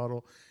last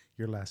bottle,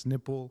 your last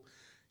nipple,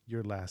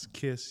 your last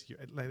kiss.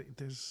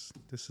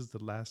 This is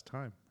the last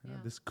time.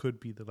 Yeah. This could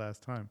be the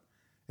last time.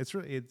 It's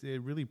really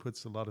it really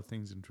puts a lot of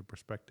things into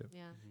perspective.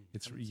 Yeah.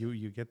 It's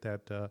you get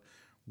that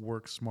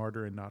work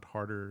smarter and not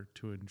harder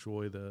to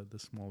enjoy the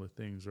smaller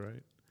things,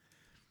 right?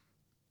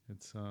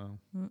 It's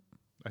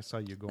I saw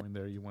you going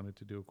there. You wanted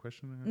to do a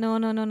question? No.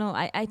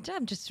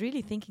 I'm just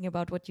really thinking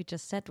about what you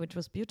just said, which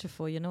was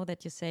beautiful. You know,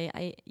 that you say,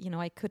 I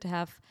could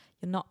have,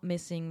 you're not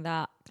missing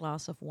that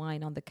glass of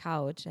wine on the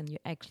couch, and you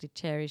actually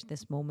cherish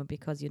this moment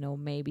because,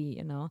 maybe,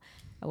 it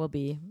will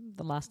be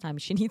the last time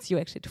she needs you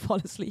actually to fall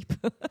asleep.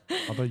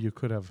 Although you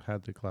could have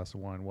had the glass of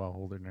wine while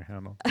holding her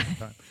hand all the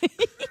time.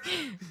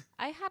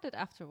 I had it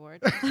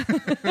afterward.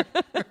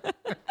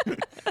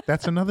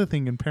 That's another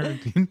thing in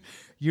parenting.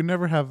 You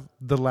never have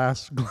the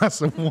last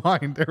glass of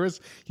wine.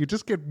 You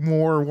just get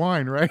more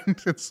wine, right?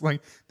 It's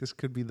like, this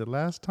could be the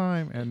last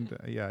time. And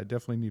I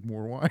definitely need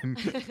more wine.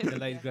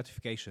 Delayed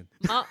gratification.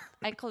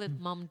 I call it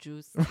mom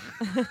juice.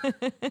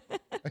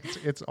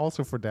 It's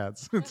also for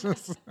dads.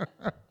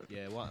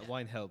 Yeah,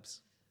 wine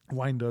helps.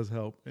 Wine does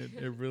help.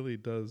 It really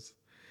does.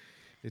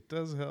 It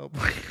does help.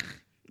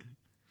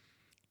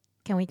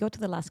 Can we go to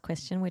the last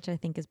question, which I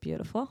think is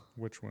beautiful?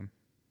 Which one?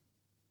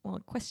 Well,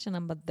 question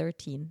number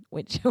 13,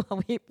 which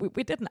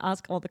we didn't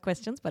ask all the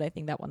questions, but I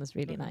think that one is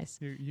really nice.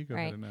 You go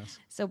ahead and ask.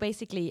 So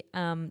basically,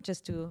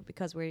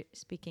 because we're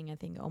speaking, I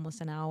think, almost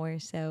an hour,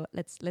 so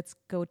let's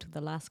go to the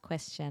last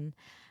question.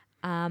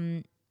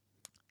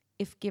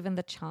 If given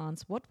the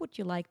chance, what would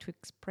you like to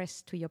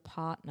express to your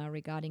partner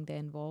regarding their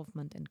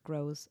involvement and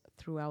growth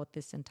throughout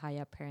this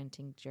entire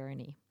parenting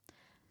journey?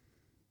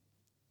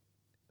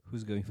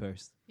 Who's going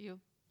first? You.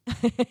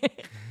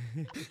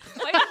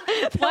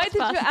 Why did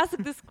you ask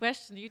this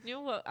question? You knew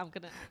what I'm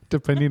gonna.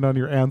 Depending on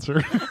your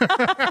answer.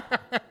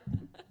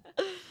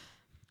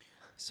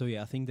 So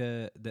yeah, I think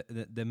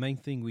the main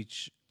thing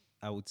which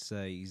I would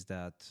say is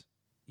that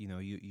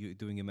you're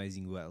doing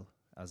amazing well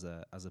as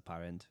a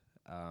parent.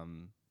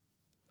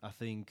 I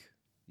think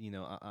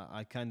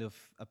I kind of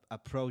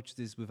approach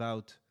this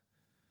without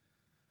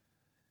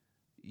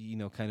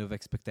kind of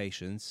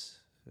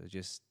expectations,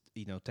 just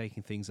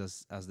taking things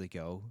as they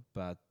go.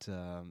 But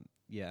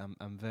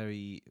I'm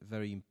very,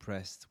 very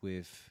impressed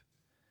with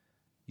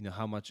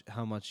how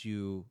much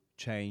you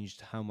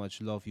changed, how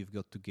much love you've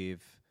got to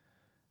give,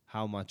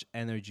 how much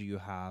energy you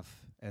have,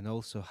 and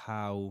also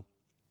how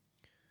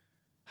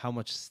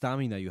much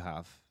stamina you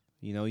have.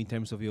 In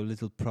terms of your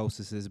little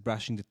processes,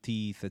 brushing the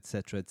teeth,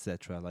 etc.,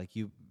 Like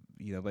you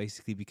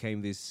basically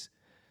became this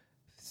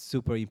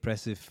super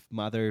impressive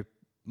mother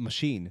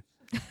machine.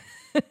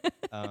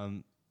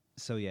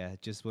 So yeah,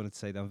 just wanted to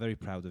say that I'm very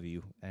proud of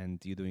you,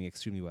 and you're doing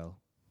extremely well.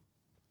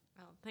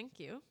 Oh, thank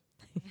you.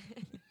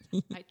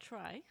 I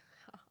try.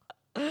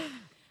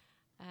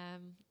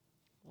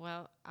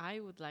 Well, I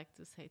would like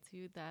to say to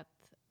you that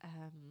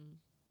I'm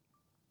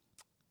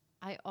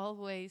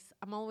always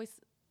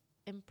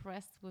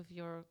impressed with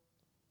your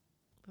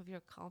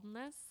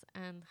calmness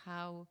and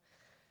how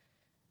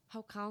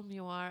calm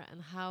you are,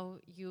 and how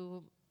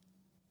you,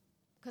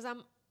 because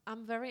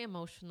I'm very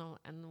emotional,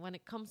 and when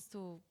it comes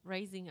to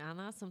raising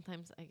Anna,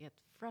 sometimes I get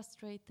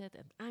frustrated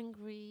and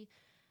angry,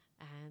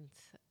 and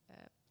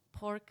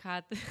poor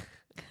cat.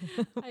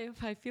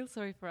 I feel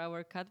sorry for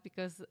our cat,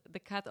 because the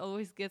cat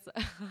always gets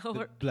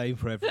The blame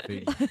for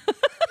everything.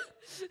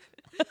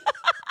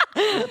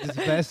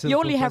 You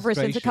only have her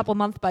since a couple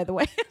months, by the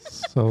way.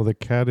 So the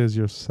cat is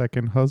your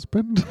second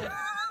husband?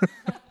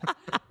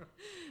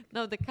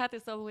 No, the cat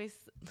is always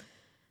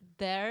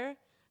there,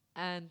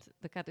 and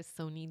the cat is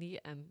so needy,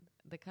 and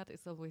the cat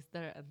is always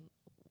there, and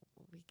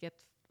we get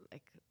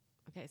like,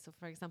 okay, so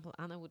for example,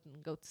 Anna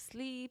wouldn't go to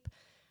sleep,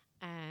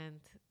 and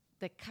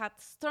the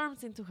cat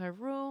storms into her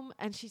room,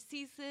 and she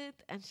sees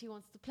it, and she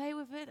wants to play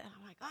with it, and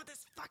I'm like, oh,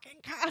 this fucking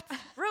cat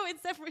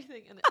ruins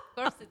everything. And of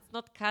course, it's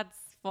not cat's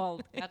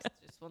fault. Cat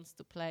just wants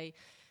to play,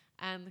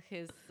 and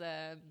his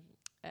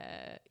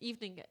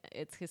evening,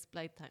 it's his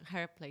playtime,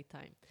 her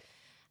playtime.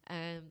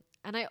 And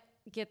I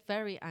get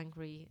very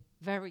angry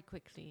very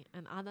quickly.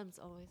 And Adam's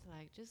always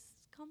like, just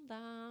calm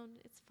down,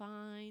 it's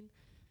fine.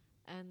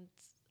 And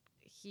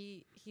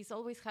he's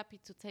always happy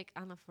to take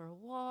Anna for a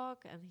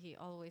walk. And he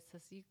always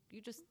says,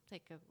 you just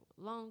take a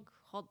long,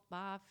 hot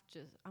bath.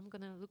 I'm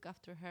going to look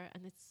after her.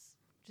 And it's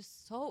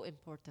just so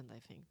important, I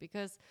think,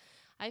 because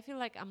I feel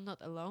like I'm not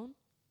alone.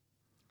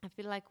 I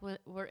feel like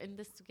we're in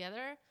this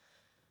together.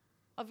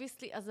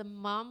 Obviously, as a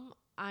mom,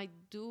 I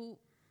do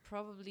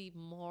probably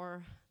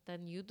more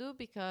than you do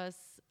because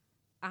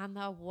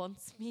Anna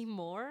wants me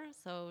more.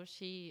 So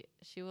she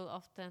will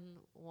often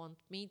want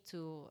me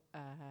to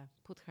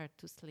put her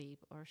to sleep,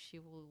 or she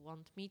will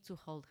want me to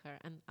hold her.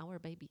 And our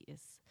baby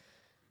is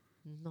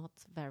not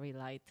very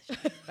light.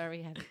 She's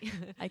very heavy.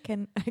 I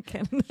can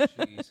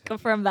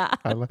confirm that.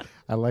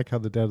 I like how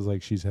the dad's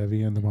like, she's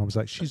heavy, and the mom's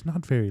like, she's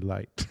not very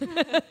light.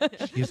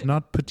 She is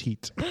not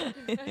petite.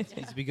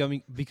 It's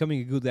becoming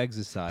a good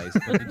exercise.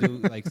 When you do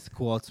like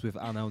squats with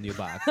Anna on your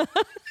back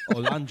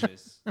or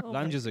lunges.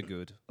 Lunges are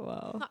good.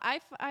 Wow. No,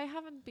 I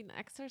haven't been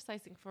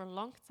exercising for a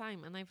long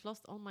time, and I've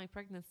lost all my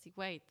pregnancy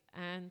weight.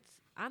 And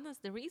Anna's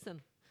the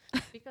reason,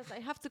 because I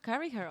have to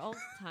carry her all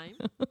the time.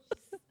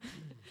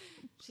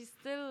 She's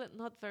still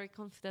not very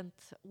confident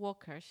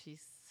walker. She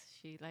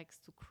likes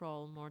to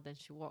crawl more than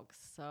she walks.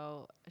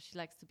 So she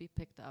likes to be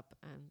picked up,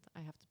 and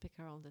I have to pick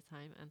her all the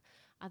time. And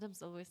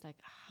Adam's always like,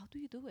 how do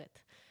you do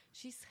it?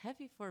 She's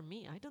heavy for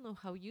me. I don't know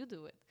how you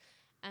do it.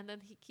 And then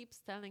he keeps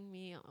telling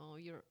me, oh,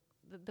 you're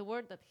the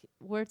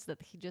words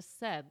that he just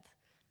said.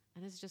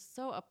 And it's just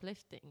so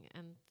uplifting.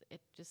 And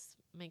it just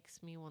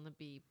makes me want to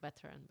be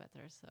better and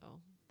better. So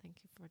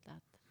thank you for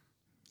that.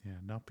 Yeah,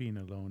 not being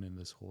alone in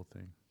this whole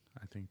thing.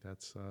 I think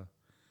that's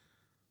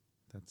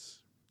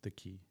the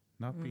key.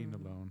 Not being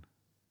alone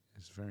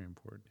is very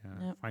important.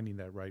 Yeah, Yep. Finding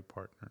that right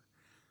partner,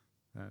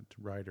 that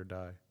ride or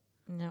die.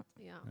 No.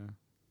 Yeah. Yeah,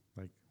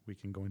 like we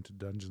can go into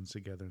dungeons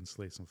together and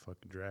slay some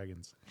fucking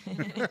dragons.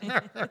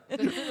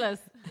 Godzillas.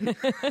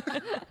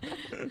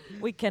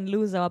 We can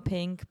lose our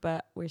pink,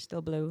 but we're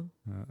still blue.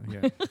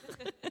 Yeah.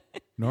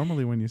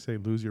 Normally, when you say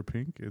lose your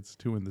pink, it's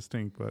two in the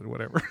stink, but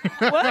whatever.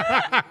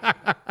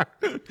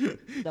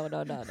 No.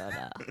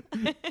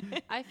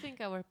 I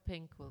think our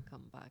pink will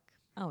come back.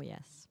 Oh,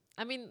 yes.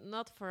 I mean,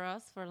 not for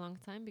us for a long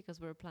time because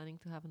we're planning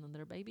to have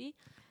another baby.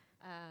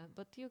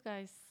 But you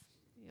guys,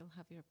 you'll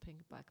have your pink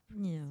back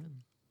pretty Yeah.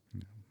 soon.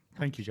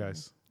 Thank you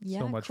guys Yeah,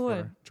 so much cool.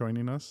 for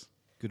joining us.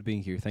 Good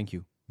being here. Thank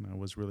you. That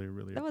was really,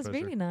 really That a was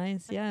pleasure. really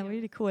nice. Thank Yeah, you.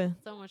 really cool.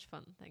 So much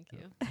fun. Thank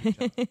you.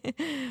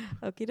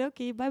 Okie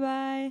dokie. Bye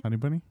bye. Honey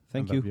Bunny?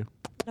 Thank I love you. you.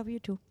 Love you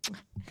too.